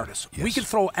lot of artists. Yes. We can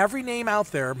throw every name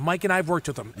out there. Mike and I have worked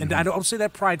with them. And I don't say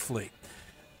that pridefully.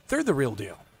 They're the real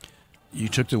deal. You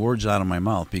took the words out of my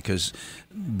mouth, because,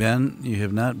 Ben, you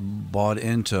have not bought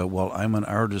into, well, I'm an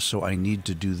artist, so I need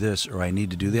to do this or I need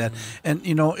to do that. And,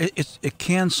 you know, it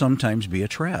can sometimes be a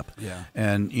trap. Yeah.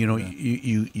 And, you know,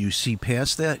 you see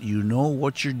past that. You know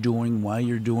what you're doing, why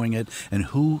you're doing it, and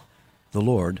who the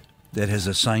Lord that has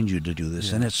assigned you to do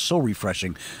this. And it's so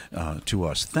refreshing to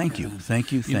us. Thank you.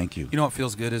 Thank you. Thank you. You know what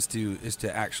feels good is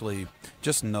to actually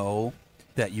just know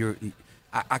that you're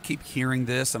 – I keep hearing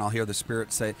this, and I'll hear the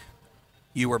Spirit say –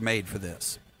 you were made for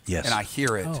this. Yes. And I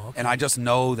hear it. And I just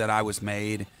know that I was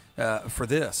made for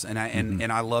this. And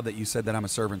I love that you said that I'm a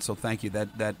servant. So thank you.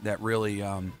 That really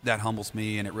that humbles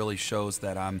me, and it really shows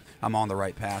that I'm on the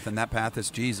right path. And that path is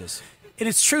Jesus. And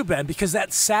it's true, Ben, because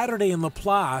that Saturday in La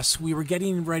Place, we were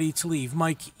getting ready to leave.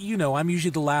 Mike, you know, I'm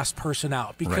usually the last person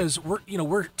out because we're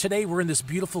in this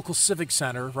beautiful Civic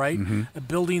Center, right? A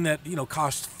building that, you know,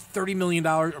 cost $30 million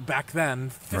back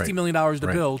then, $50 million to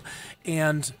build.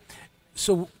 And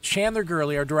so Chandler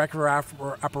Gurley, our director of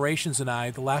operations, and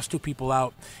I, the last two people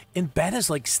out, and Ben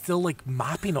is still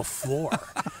mopping a floor.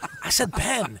 I said,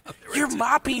 Ben, you're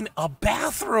mopping a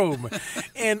bathroom.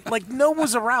 And no one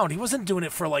was around. He wasn't doing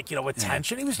it for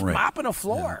attention. He was mopping a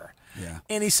floor. Yeah.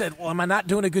 And he said, well, am I not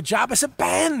doing a good job? I said,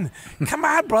 Ben, come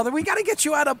on, brother. We got to get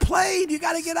you on a plane. You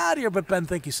got to get out of here. But, Ben,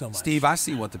 thank you so much. Steve, I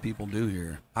see what the people do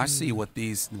here. I see what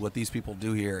these people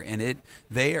do here. And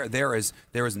there is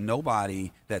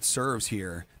nobody that serves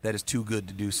here that is too good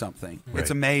to do something. Right. It's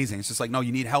amazing. It's just no,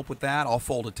 you need help with that? I'll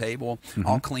fold a table.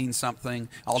 I'll clean something.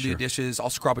 I'll do dishes. I'll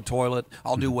scrub a toilet.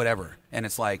 I'll do whatever. And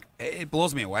it's it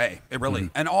blows me away. It really,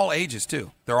 and all ages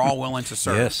too. They're all willing to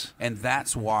serve. Yes. And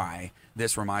that's why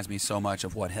this reminds me so much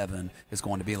of what heaven is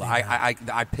going to be like.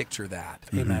 I picture that.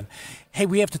 Amen. Hey,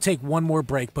 we have to take one more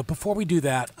break, but before we do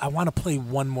that, I want to play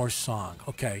one more song,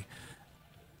 okay?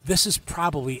 This is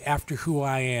probably, after Who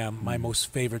I Am, my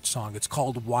most favorite song. It's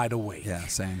called Wide Awake. Yeah,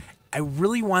 same. I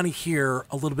really want to hear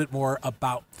a little bit more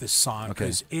about this song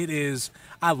because it is,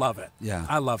 I love it. Yeah.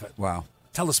 I love it. Wow.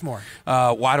 Tell us more.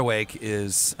 Wide Awake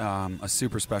is a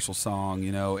super special song,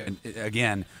 you know, and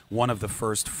again, one of the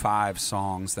first 5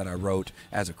 songs that I wrote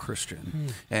as a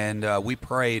Christian. And we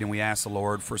prayed and we asked the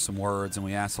Lord for some words, and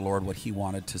we asked the Lord what he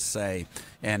wanted to say.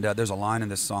 And there's a line in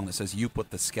this song that says, you put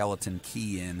the skeleton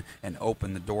key in and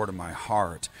open the door to my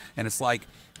heart. And it's I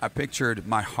pictured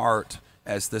my heart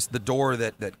as the door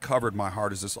that covered my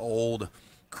heart is this old,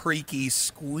 creaky,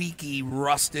 squeaky,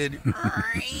 rusted,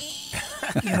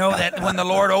 you know, that when the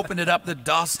Lord opened it up, the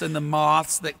dust and the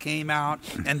moths that came out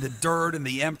and the dirt and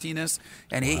the emptiness,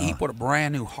 and he put a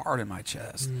brand new heart in my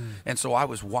chest. And so I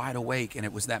was wide awake, and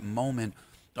it was that moment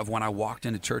of when I walked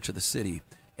into Church of the City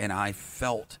and I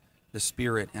felt the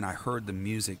Spirit and I heard the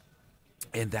music,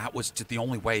 and that was just the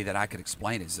only way that I could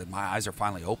explain it, is that my eyes are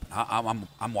finally open.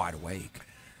 I'm wide awake.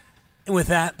 And with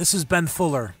that, this is Ben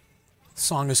Fuller. The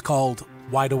song is called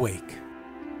Wide Awake.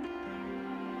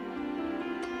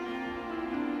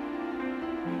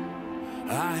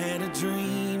 I had a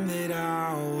dream that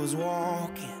I was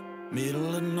walking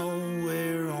middle of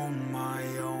nowhere on my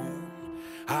own.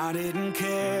 I didn't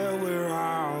care where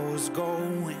I was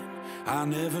going. I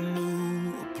never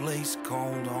knew a place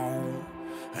called home.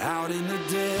 Out in the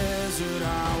desert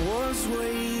I was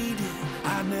waiting.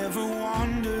 I never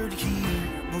wandered here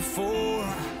before.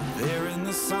 There in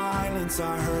the silence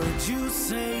I heard you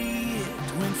say it.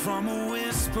 Went from a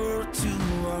whisper to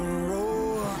a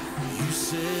roar. You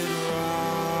said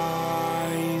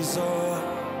rise up.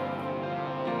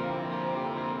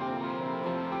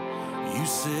 You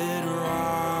said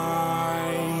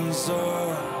rise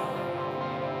up.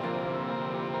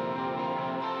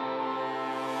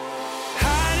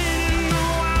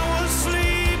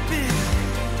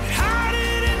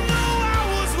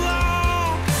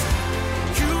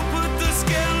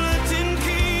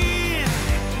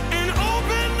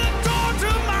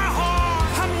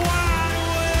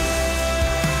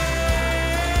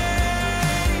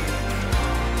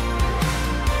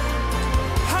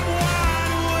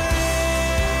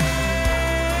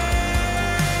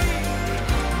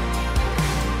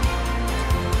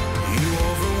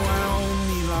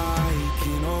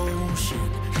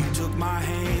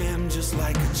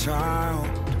 Child,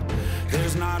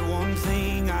 there's not one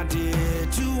thing I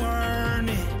did to earn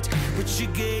it, but you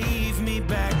gave me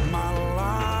back my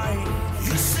life.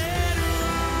 You said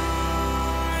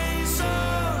rise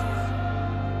up.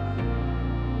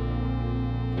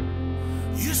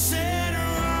 You said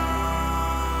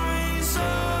rise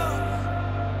up.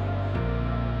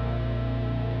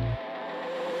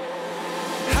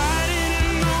 I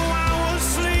didn't know I was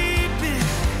sleeping.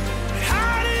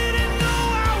 I didn't know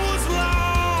I was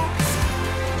lost.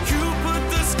 You put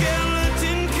the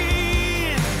skeleton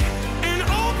key in and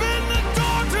opened the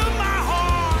door to my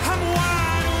heart. I'm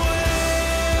wide awake.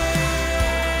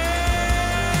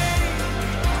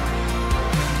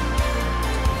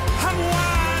 I'm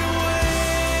wide awake.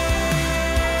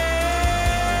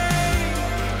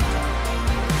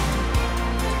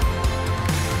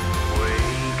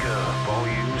 Wake up, all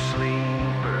you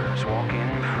sleepers, walk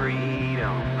in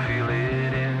freedom, feel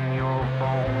it in your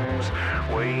bones.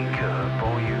 Wake up,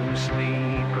 all you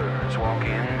sleepers, walk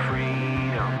in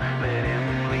freedom, let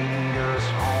him lead us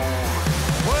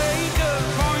home. Wake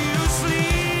up, all you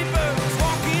sleepers,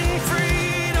 walk in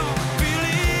freedom, feel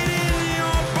it in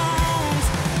your bones.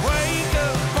 Wake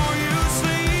up, all you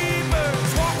sleepers,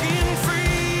 walk in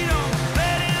freedom,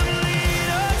 let him lead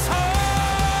us home.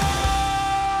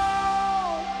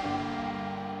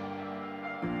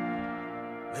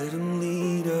 Let him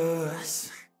lead us.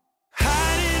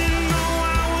 I didn't know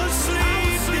I was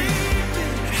sleeping.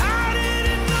 I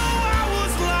didn't know I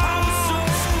was lost.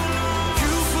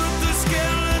 You put the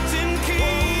skeleton key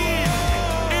in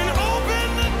and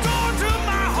opened the door to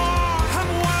my heart.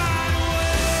 I'm wide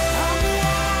awake. I'm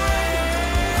wide.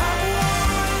 I'm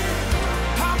wide.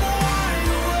 I'm wide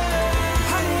awake.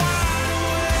 I'm wide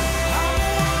awake.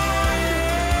 I'm wide.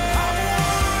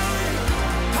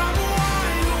 I'm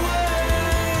wide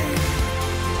awake.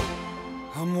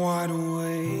 I'm wide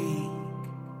awake.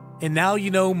 And now you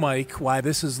know, Mike, why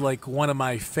this is like one of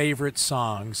my favorite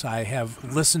songs. I have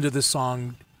listened to this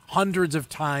song hundreds of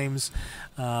times,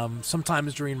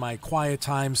 sometimes during my quiet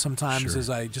time, sometimes as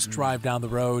I just drive down the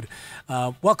road.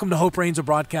 Welcome to Hope Reigns, a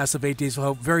broadcast of 8 Days of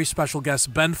Hope. Very special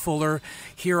guest, Ben Fuller,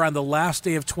 here on the last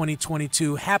day of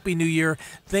 2022. Happy New Year.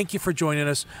 Thank you for joining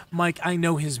us. Mike, I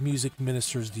know his music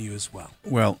ministers to you as well.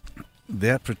 Well,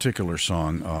 that particular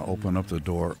song, Open Up the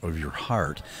Door of Your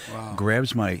Heart,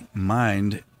 grabs my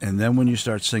mind. And then when you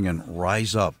start singing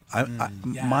Rise Up,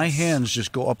 my hands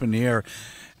just go up in the air.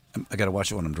 I got to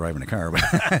watch it when I'm driving a car. But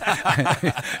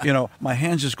my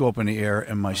hands just go up in the air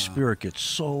and my spirit gets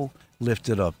so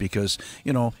lifted up because,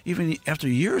 even after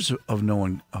years of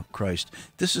knowing Christ,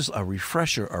 this is a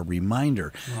refresher, a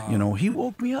reminder. He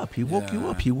woke me up. He woke you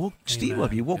up. He woke Steve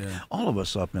up. He woke all of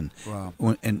us up. And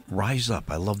rise up.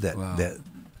 I love that.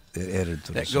 That added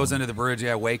to that goes into the bridge.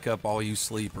 Yeah, wake up, all you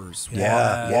sleepers.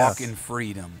 Walk in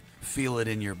freedom. Feel it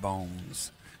in your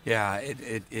bones. Yeah,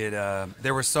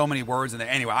 there were so many words in there.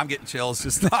 Anyway, I'm getting chills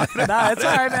just talking about That's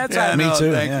all right. That's all right. Me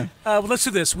too. Thank you. Well, let's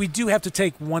do this. We do have to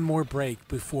take one more break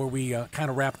before we kind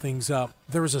of wrap things up.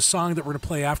 There is a song that we're going to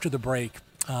play after the break.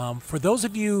 For those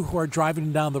of you who are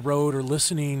driving down the road or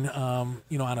listening, on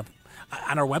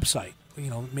our website,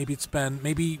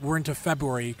 maybe we're into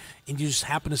February and you just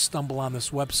happen to stumble on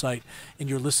this website and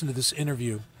you're listening to this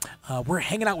interview. We're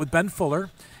hanging out with Ben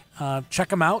Fuller.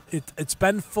 Check him out. It's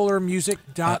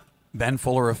benfullermusic.com.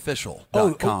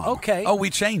 BenFullerOfficial.com. Okay. Oh, we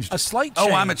changed it. A slight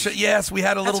change. Oh, yes, we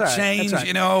had a little That's all right. change.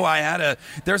 That's all right.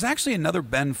 There's actually another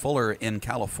Ben Fuller in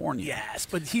California. Yes,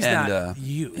 but he's not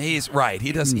you. He's right.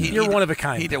 He does. You're one of a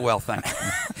kind. He did well, thank you.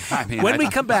 I mean, When we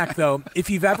come back, though, if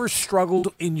you've ever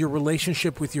struggled in your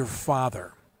relationship with your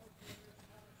father,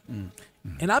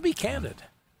 and I'll be candid.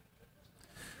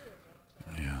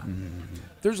 Yeah.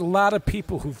 There's a lot of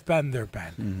people who've been there,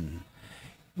 Ben.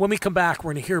 When we come back,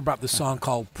 we're going to hear about the song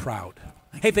called Proud.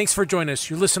 Hey, thanks for joining us.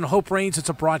 You're listening to Hope Reigns. It's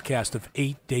a broadcast of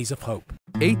 8 Days of Hope.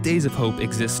 8 Days of Hope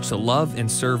exists to love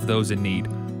and serve those in need.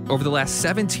 Over the last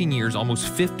 17 years, almost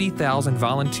 50,000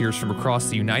 volunteers from across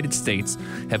the United States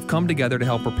have come together to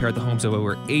help repair the homes of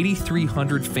over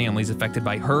 8,300 families affected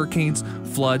by hurricanes,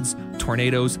 floods,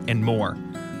 tornadoes, and more.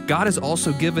 God has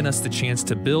also given us the chance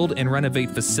to build and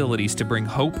renovate facilities to bring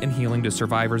hope and healing to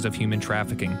survivors of human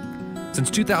trafficking. Since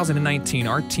 2019,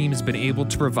 our team has been able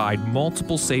to provide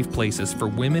multiple safe places for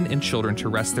women and children to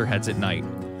rest their heads at night.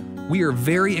 We are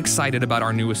very excited about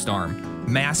our newest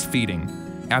arm, mass feeding.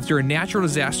 After a natural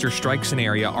disaster strikes an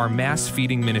area, our mass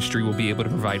feeding ministry will be able to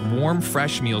provide warm,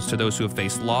 fresh meals to those who have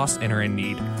faced loss and are in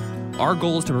need. Our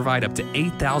goal is to provide up to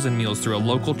 8,000 meals through a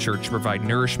local church to provide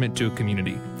nourishment to a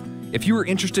community. If you are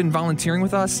interested in volunteering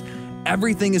with us,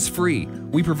 everything is free.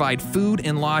 We provide food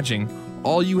and lodging.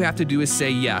 All you have to do is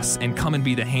say yes and come and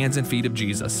be the hands and feet of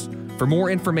Jesus. For more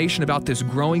information about this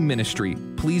growing ministry,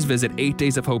 please visit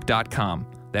 8daysofhope.com.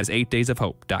 That's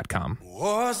 8daysofhope.com.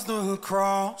 Was the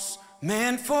cross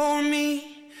meant for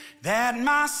me that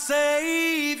my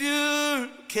Savior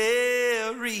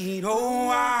carried? Oh,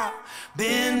 I've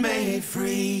been made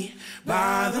free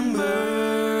by the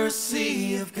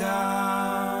mercy of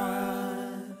God.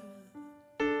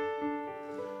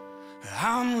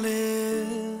 I'm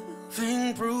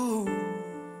living proof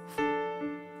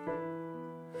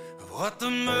of what the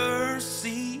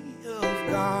mercy of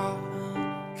God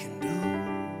can do.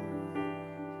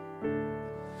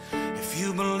 If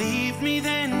you believe me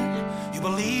then, you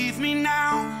believe me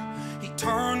now. He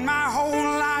turned my whole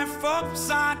life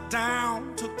upside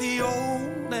down, took the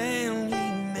old and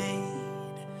he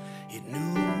made it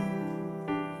new.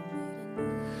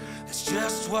 That's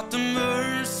just what the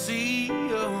mercy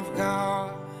of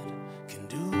God can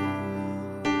do.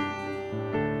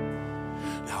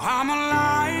 Now I'm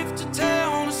alive to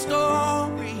tell the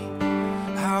story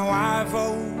how I've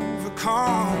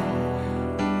overcome.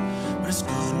 But it's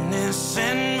goodness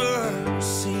and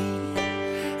mercy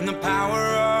and the power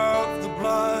of the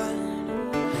blood.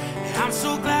 And I'm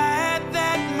so glad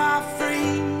that my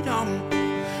freedom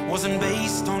wasn't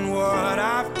based on what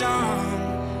I've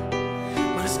done,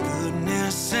 but it's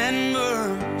goodness and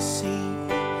mercy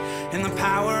and the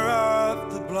power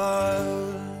of the blood.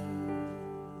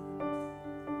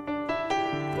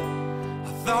 I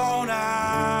thought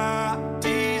I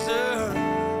deserved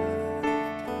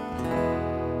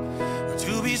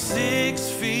to be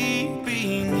 6 feet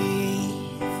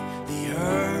beneath the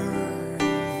earth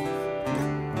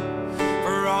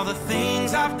for all the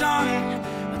things I've done,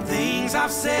 the things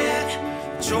I've said,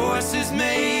 choices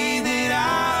made that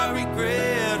I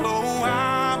regret. Oh,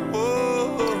 I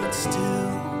would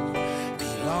still be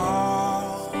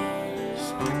lost,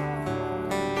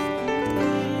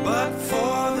 but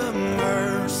for the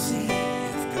mercy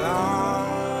of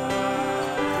God.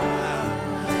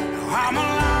 Now I'm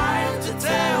alive to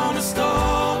tell the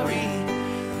story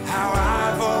how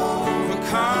I've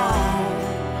overcome,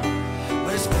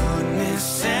 but it's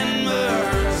goodness and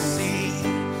mercy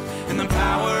and the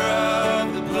power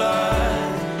of the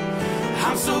blood.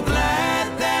 I'm so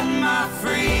glad that my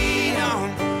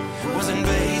freedom wasn't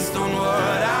based on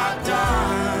what I've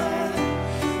done,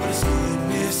 but it's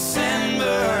goodness and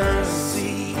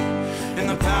mercy and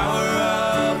the power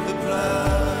of the blood.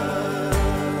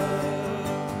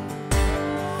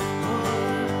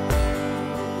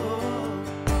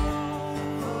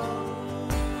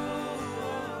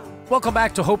 Welcome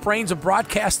back to Hope Reigns, a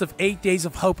broadcast of 8 Days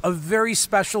of Hope, a very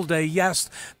special day. Yes,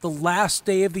 the last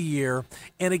day of the year.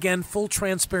 And again, full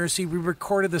transparency, we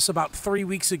recorded this about 3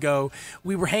 weeks ago.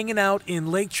 We were hanging out in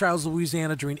Lake Charles,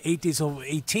 Louisiana during 8 Days of Hope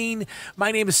 18.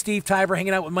 My name is Steve Tiber,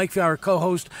 hanging out with Mike, our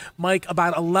co-host. Mike,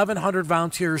 about 1,100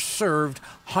 volunteers served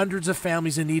hundreds of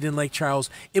families in need in Lake Charles.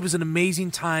 It was an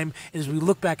amazing time. And as we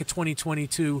look back at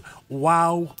 2022,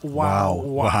 wow.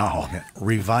 Yeah.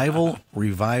 Revival.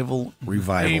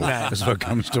 Amen. Is what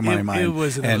comes to my mind. It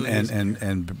was amazing.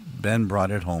 And Ben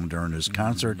brought it home during his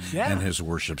concert and his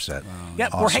worship set. Yeah,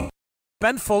 Awesome. we're hanging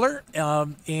Ben Fuller,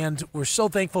 and we're so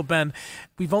thankful, Ben.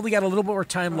 We've only got a little more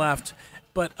time left.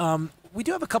 But we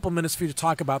do have a couple minutes for you to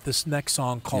talk about this next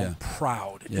song called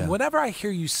Proud. Yeah. And whenever I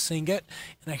hear you sing it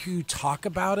and I hear you talk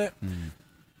about it,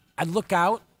 I look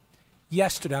out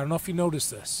yesterday. I don't know if you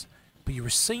noticed this, but you were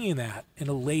singing that, and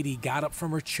a lady got up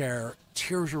from her chair,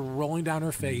 tears were rolling down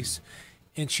her face,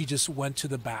 and she just went to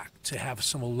the back to have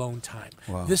some alone time.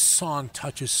 Wow. This song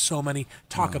touches so many.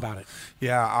 Talk about it.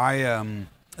 Yeah,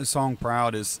 the song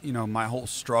Proud is, my whole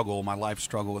struggle, my life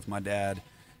struggle with my dad.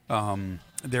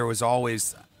 There was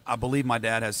always, I believe my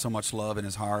dad has so much love in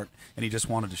his heart, and he just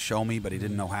wanted to show me, but he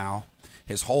didn't know how.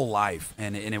 His whole life,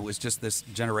 and it was just this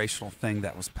generational thing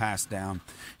that was passed down.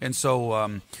 And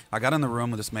so I got in the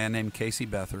room with this man named Casey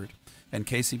Beathard, and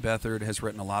Casey Beathard has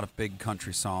written a lot of big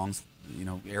country songs,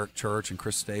 Eric Church and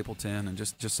Chris Stapleton, and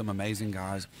just some amazing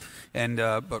guys. And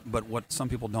but what some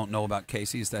people don't know about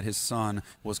Casey is that his son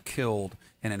was killed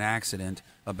in an accident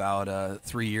about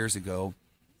 3 years ago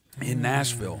in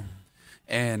Nashville.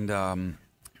 And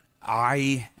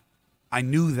I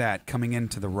knew that coming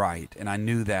into the right, and I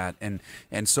knew that,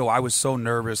 and so I was so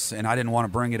nervous, and I didn't want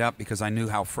to bring it up because I knew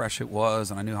how fresh it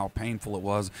was, and I knew how painful it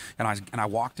was, and I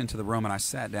walked into the room, and I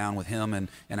sat down with him and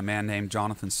a man named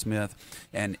Jonathan Smith,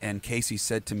 and Casey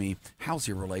said to me, "How's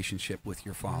your relationship with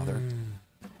your father?"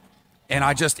 And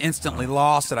I just instantly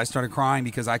lost it. I started crying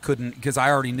because I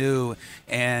already knew.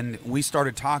 And we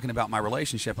started talking about my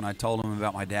relationship, and I told him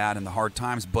about my dad and the hard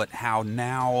times, but how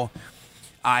now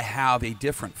I have a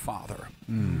different father.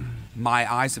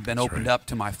 My eyes have been opened up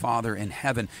to my Father in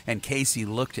heaven. And Casey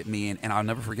looked at me, and I'll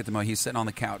never forget the moment. He's sitting on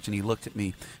the couch, and he looked at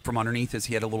me from underneath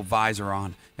he had a little visor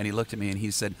on, and he looked at me, and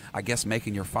he said, "I guess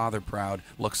making your father proud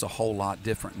looks a whole lot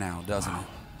different now, doesn't it?"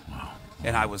 Wow.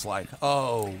 And I was like,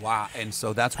 "Oh, wow!" And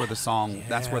so that's where the song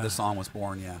was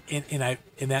born. Yeah.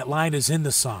 And that line is in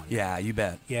the song. Yeah, you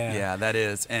bet. Yeah, that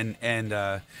is. And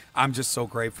I'm just so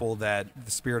grateful that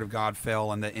the Spirit of God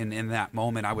fell, and in that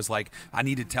moment, I was like, I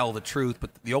need to tell the truth.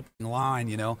 But the opening line,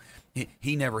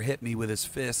 he never hit me with his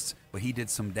fists, but he did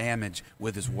some damage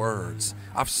with his words.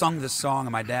 I've sung this song,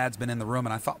 and my dad's been in the room,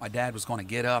 and I thought my dad was going to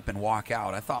get up and walk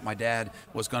out. I thought my dad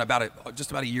was going to,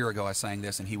 just about a year ago I sang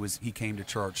this, and he came to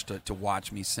church to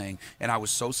watch me sing, and I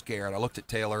was so scared. I looked at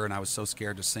Taylor, and I was so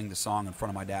scared to sing the song in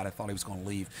front of my dad. I thought he was going to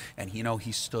leave, and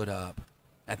he stood up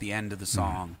at the end of the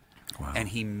song, and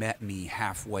he met me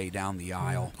halfway down the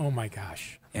aisle. Oh my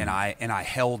gosh. And I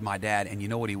held my dad, and you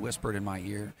know what he whispered in my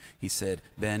ear? He said,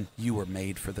 "Ben, you were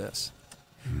made for this."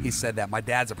 He said that. My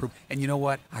dad's approval. And you know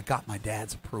what? I got my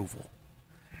dad's approval.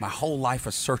 My whole life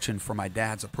was searching for my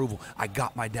dad's approval. I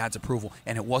got my dad's approval,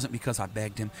 and it wasn't because I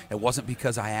begged him. It wasn't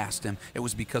because I asked him. It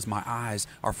was because my eyes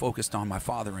are focused on my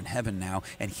Father in heaven now,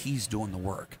 and he's doing the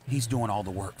work. He's doing all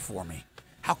the work for me.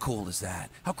 How cool is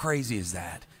that? How crazy is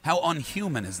that? How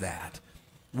unhuman is that?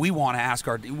 We want to ask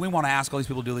all these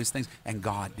people to do these things, and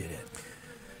God did it.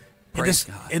 Praise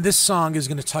God. And this song is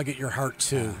going to tug at your heart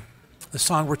too. The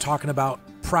song we're talking about,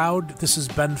 Proud. This is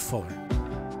Ben Fuller.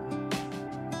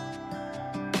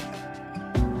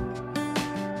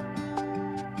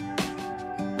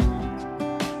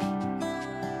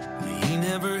 He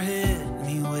never hit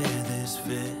me with his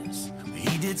fist.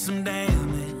 He did some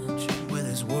damage with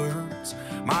his words.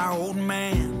 My old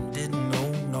man didn't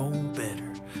know no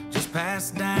better. Just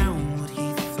passed down what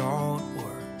he thought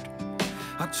worked.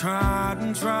 I tried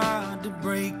and tried to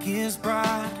break his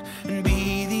pride and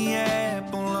be the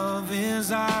apple of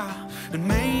his eye. And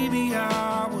maybe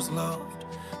I was loved,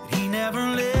 but he never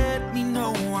let me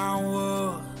know I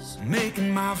was.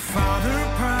 Making my father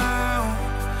proud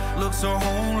looks a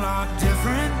whole lot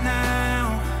different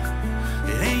now.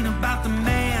 It ain't about the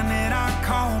man that I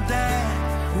call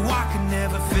dad, who I could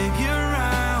never figure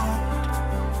out.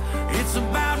 It's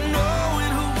about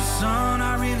knowing whose son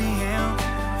I really am,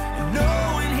 and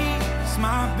knowing he's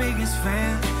my biggest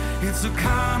fan. It's the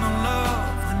kind of love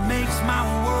that makes my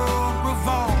world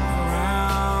revolve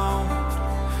around,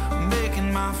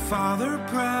 making my father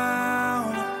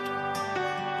proud.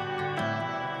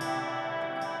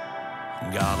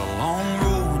 Got a long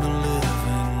road to live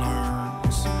and learn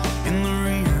in the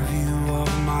rear view of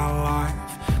my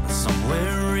life, but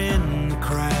somewhere in the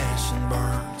crash and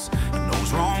burns and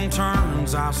those wrong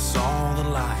turns I saw the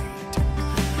light.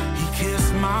 He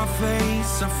kissed my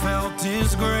face, I felt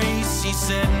his grace. He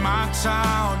said, "My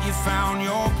child, you found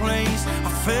your place."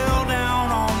 I fell down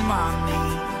on my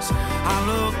knees, I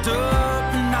looked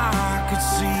up and I could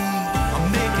see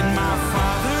I'm making my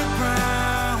father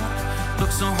proud.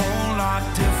 Looks a whole lot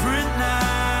different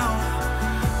now.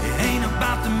 It ain't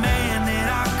about the man that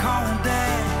I call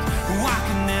dad, who I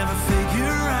can never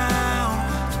figure out.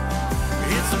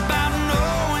 It's about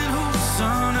knowing whose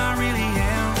son I really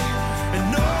am, and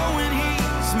knowing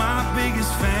he's my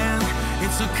biggest fan.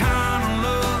 It's a kind of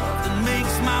love that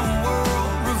makes my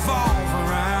world revolve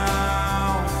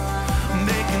around,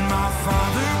 making my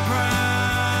Father proud,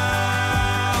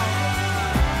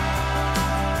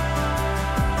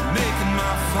 making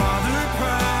my Father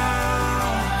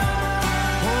proud.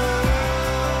 Oh,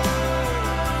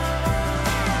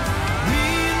 me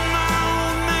and my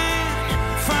old man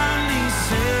finally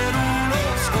settled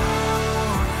our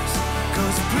scores,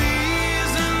 'cause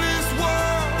please in this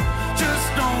world just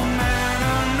don't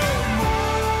matter no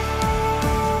more.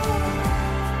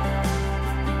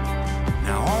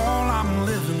 Now all I'm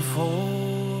living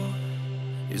for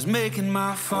is making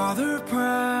my Father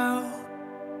proud.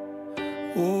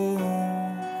 Oh,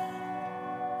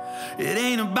 it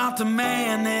ain't about the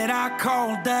man that I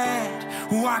call Dad,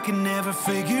 who I can never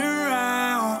figure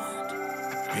out.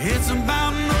 It's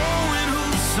about knowing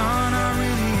whose son I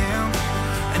really am,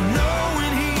 and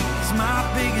knowing he's my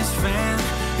biggest fan.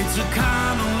 It's a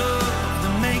kind of love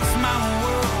that makes my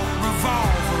world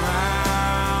revolve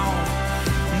around,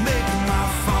 making my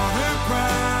Father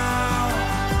proud,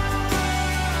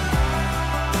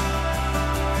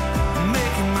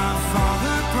 making my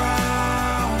Father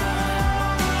proud.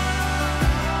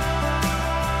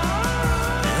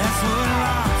 That's what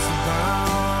life's about.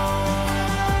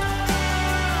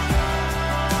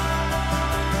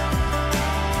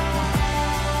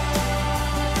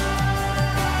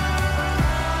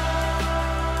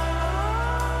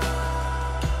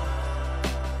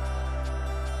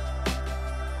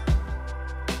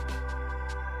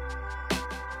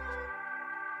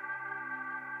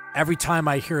 Every time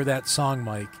I hear that song,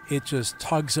 Mike, it just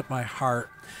tugs at my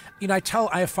heart. You know,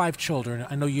 I have 5 children.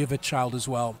 I know you have a child as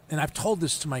well. And I've told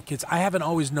this to my kids. I haven't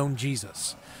always known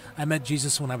Jesus. I met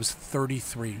Jesus when I was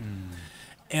 33.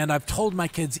 And I've told my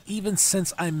kids, even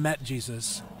since I met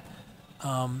Jesus,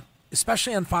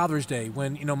 especially on Father's Day,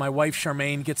 when, you know, my wife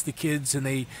Charmaine gets the kids and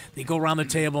they go around the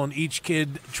table and each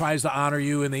kid tries to honor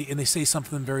you and they say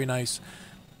something very nice.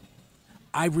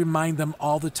 I remind them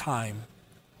all the time,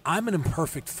 I'm an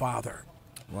imperfect father.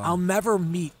 Wow. I'll never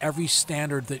meet every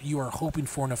standard that you are hoping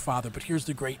for in a father, but here's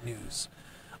the great news.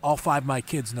 All 5 of my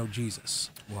kids know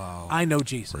Jesus. Wow. I know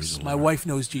Jesus. My wife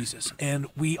knows Jesus. And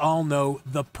we all know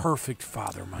the perfect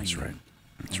father, Mike. That's right.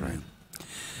 That's right.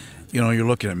 You know, you're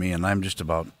looking at me, and I'm just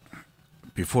about,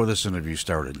 before this interview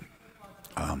started,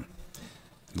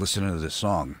 listening to this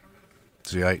song.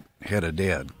 See, I had a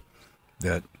dad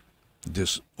that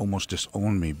almost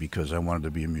disowned me because I wanted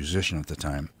to be a musician at the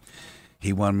time.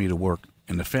 He wanted me to work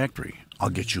in the factory.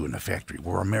 I'll get you in the factory.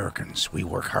 We're Americans. We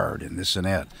work hard and this and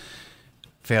that.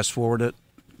 Fast forward it,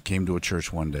 came to a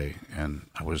church one day, and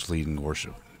I was leading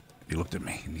worship. He looked at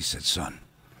me and he said, "Son,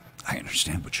 I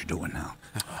understand what you're doing now.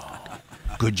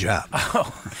 Good job."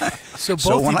 So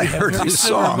both when of I you have heard very this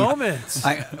similar song, moments.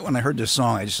 when I heard this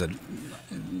song, I just said,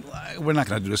 "We're not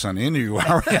going to do this on the interview,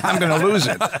 are we? I'm going to lose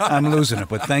it. I'm losing it."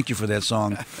 But thank you for that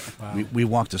song. Wow. We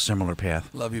walked a similar path.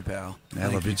 Love you, pal. I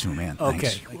love you too, man. Okay.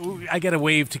 Thanks. I got to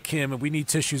wave to Kim, and we need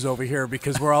tissues over here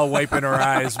because we're all wiping our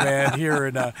eyes, man, here.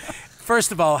 And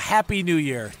first of all, Happy New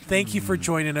Year. Thank you for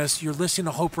joining us. You're listening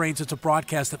to Hope Reigns. It's a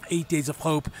broadcast of 8 Days of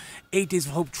Hope. 8 Days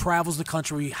of Hope travels the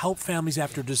country. We help families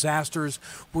after disasters.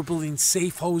 We're building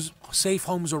safe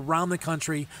homes around the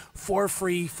country for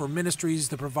free for ministries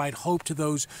that provide hope to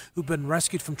those who've been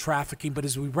rescued from trafficking. But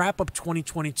as we wrap up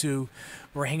 2022,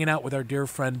 we're hanging out with our dear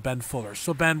friend Ben Fuller.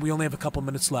 So, Ben, we only have a couple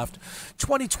minutes left.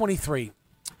 2023,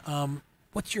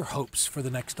 what's your hopes for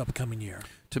the next upcoming year?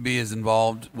 To be as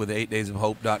involved with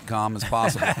 8daysofhope.com as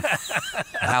possible.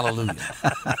 Hallelujah.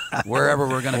 Wherever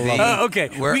we're going to be. Okay.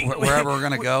 Wherever we're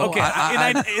going to go. Okay.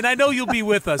 And I know you'll be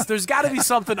with us. There's got to be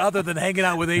something other than hanging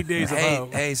out with 8 Days of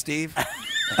Hope. Hey, Steve.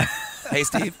 Hey,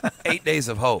 Steve.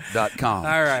 8daysofhope.com.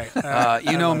 All right.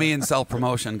 You know me and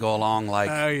self-promotion go along like,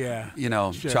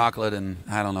 sure. chocolate and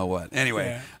I don't know what.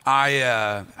 Anyway,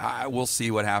 I we'll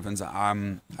see what happens.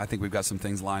 I think we've got some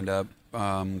things lined up.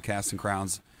 Casting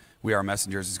Crowns. We Are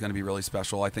Messengers is going to be really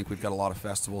special. I think we've got a lot of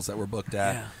festivals that we're booked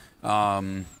at. Yeah.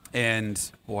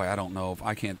 And boy, I don't know if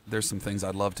I can't. There's some things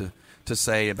I'd love to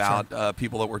say about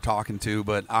people that we're talking to,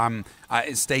 but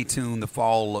stay tuned. The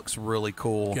fall looks really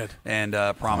cool and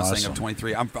promising. Awesome. Of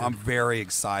 23. I'm very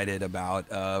excited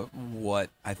about what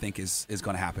I think is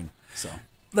going to happen. So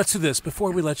let's do this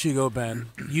before we let you go, Ben.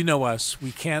 You know us.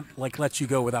 We can't let you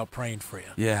go without praying for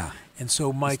you. Yeah. And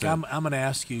so, Mike, I'm going to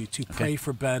ask you to pray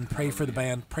for Ben, pray for the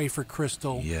band, pray for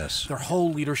Crystal, their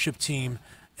whole leadership team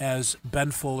as Ben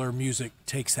Fuller Music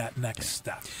takes that next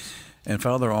step. And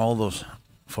Father, all those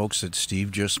folks that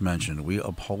Steve just mentioned, we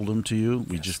uphold them to you.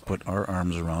 We just put our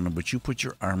arms around them, but you put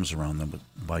your arms around them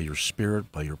by your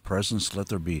spirit, by your presence. Let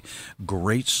there be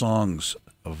great songs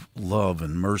of love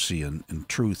and mercy and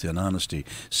truth and honesty,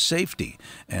 safety.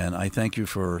 And I thank you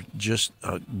for just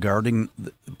guarding,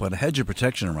 but a hedge of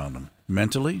protection around them,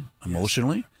 mentally,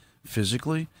 emotionally,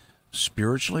 physically,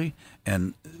 spiritually.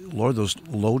 And Lord, those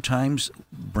low times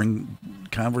bring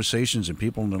conversations and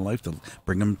people in their life to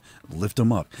bring them, lift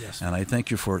them up. Yes. And I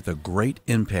thank you for the great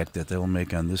impact that they'll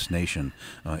make on this nation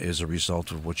as a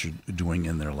result of what you're doing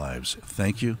in their lives.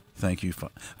 Thank you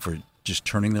for just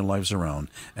turning their lives around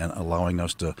and allowing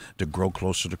us to grow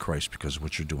closer to Christ because of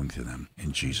what you're doing to them.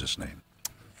 In Jesus' name.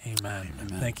 Amen.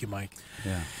 Thank you, Mike.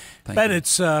 Yeah. Ben,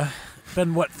 it's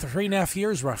been, 3.5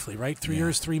 years roughly, right? 3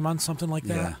 years, 3 months, something like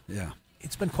that? Yeah.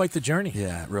 It's been quite the journey.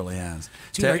 Yeah, it really has.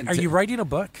 Are you writing a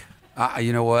book?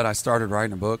 You know what? I started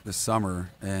writing a book this summer,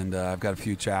 and I've got a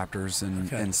few chapters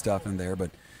and stuff in there.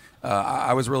 But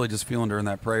I was really just feeling during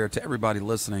that prayer to everybody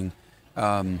listening,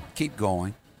 keep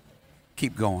going.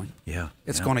 Keep going. Yeah.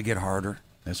 It's going to get harder.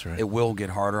 That's right. It will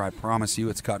get harder. I promise you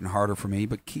it's gotten harder for me,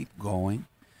 but keep going.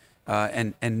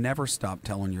 And never stop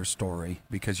telling your story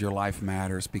because your life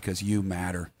matters, because you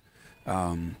matter.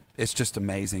 It's just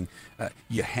amazing.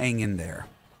 You hang in there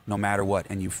no matter what,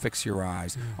 and you fix your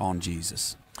eyes on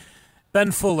Jesus.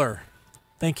 Ben Fuller.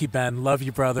 Thank you, Ben. Love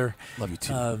you, brother. Love you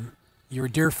too. You're a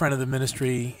dear friend of the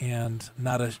ministry, and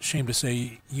not ashamed to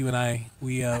say you and I,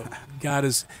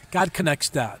 God connects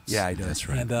dots. Yeah, he does. That's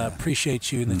right. And appreciate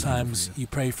you and the times you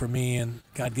pray for me, and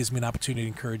God gives me an opportunity to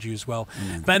encourage you as well.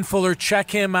 Amen. Ben Fuller,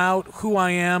 check him out. Who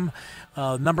I Am,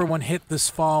 #1 hit this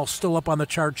fall, still up on the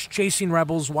charts. Chasing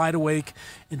Rebels, Wide Awake,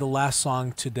 in the last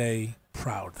song today,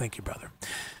 Proud. Thank you, brother.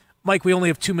 Mike, we only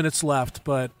have 2 minutes left,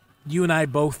 but you and I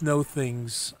both know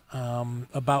things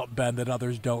about Ben that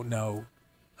others don't know.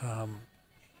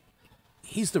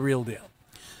 He's the real deal.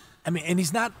 I mean, and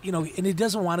he's not, and he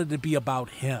doesn't want it to be about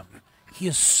him. He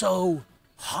is so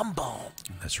humble.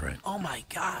 That's right. Oh, my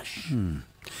gosh.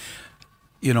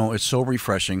 It's so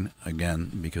refreshing,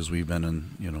 again, because we've been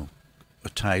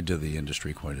tied to the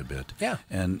industry quite a bit. Yeah.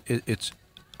 And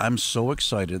I'm so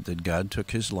excited that God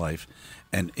took his life,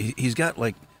 and he's got,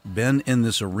 been in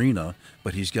this arena,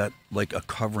 but he's got a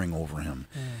covering over him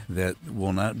that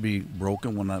will not be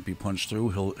broken, will not be punched through.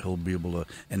 He'll be able to,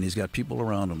 and he's got people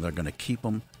around him that are going to keep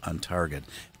him on target.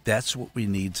 That's what we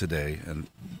need today. And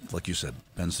like you said,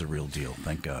 Ben's the real deal.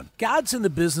 Thank God. God's in the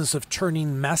business of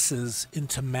turning messes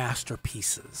into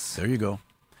masterpieces. There you go.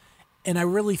 And I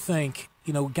really think,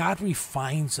 God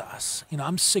refines us.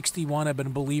 I'm 61. I've been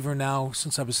a believer now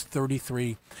since I was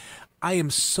 33. I am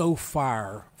so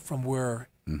far from where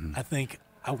I think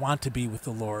I want to be with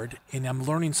the Lord, and I'm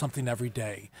learning something every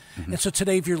day. And so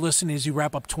today, if you're listening as you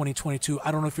wrap up 2022,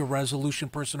 I don't know if you're a resolution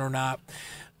person or not.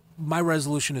 My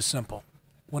resolution is simple.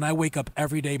 When I wake up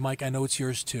every day, Mike, I know it's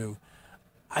yours too,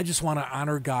 I just want to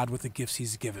honor God with the gifts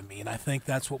he's given me. And I think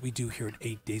that's what we do here at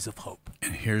 8 Days of Hope.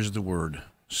 And here's the word,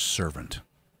 servant.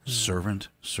 Servant.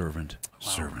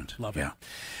 Love it.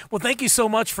 Well, thank you so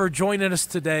much for joining us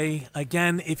today.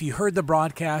 Again, if you heard the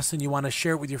broadcast and you want to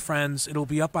share it with your friends, it'll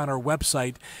be up on our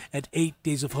website at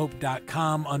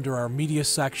 8daysofhope.com under our media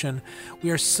section. We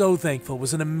are so thankful. It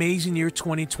was an amazing year,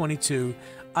 2022.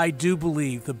 I do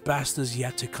believe the best is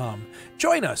yet to come.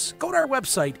 Join us. Go to our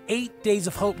website,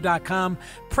 8daysofhope.com.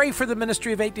 Pray for the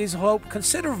ministry of 8 Days of Hope.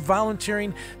 Consider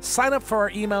volunteering. Sign up for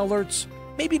our email alerts.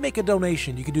 Maybe make a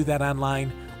donation. You can do that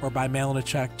online or by mailing a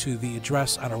check to the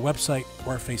address on our website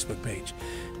or our Facebook page.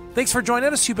 Thanks for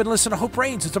joining us. You've been listening to Hope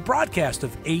Reigns. It's a broadcast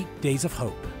of 8 Days of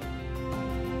Hope.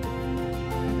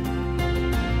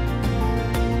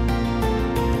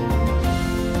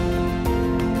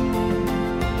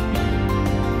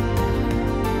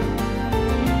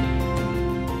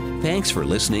 Thanks for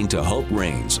listening to Hope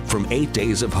Reigns from 8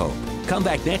 Days of Hope. Come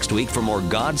back next week for more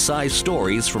God-sized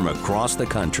stories from across the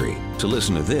country. To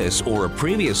listen to this or a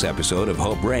previous episode of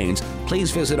Hope Reigns,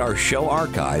 please visit our show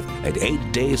archive at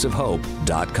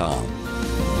 8daysofhope.com.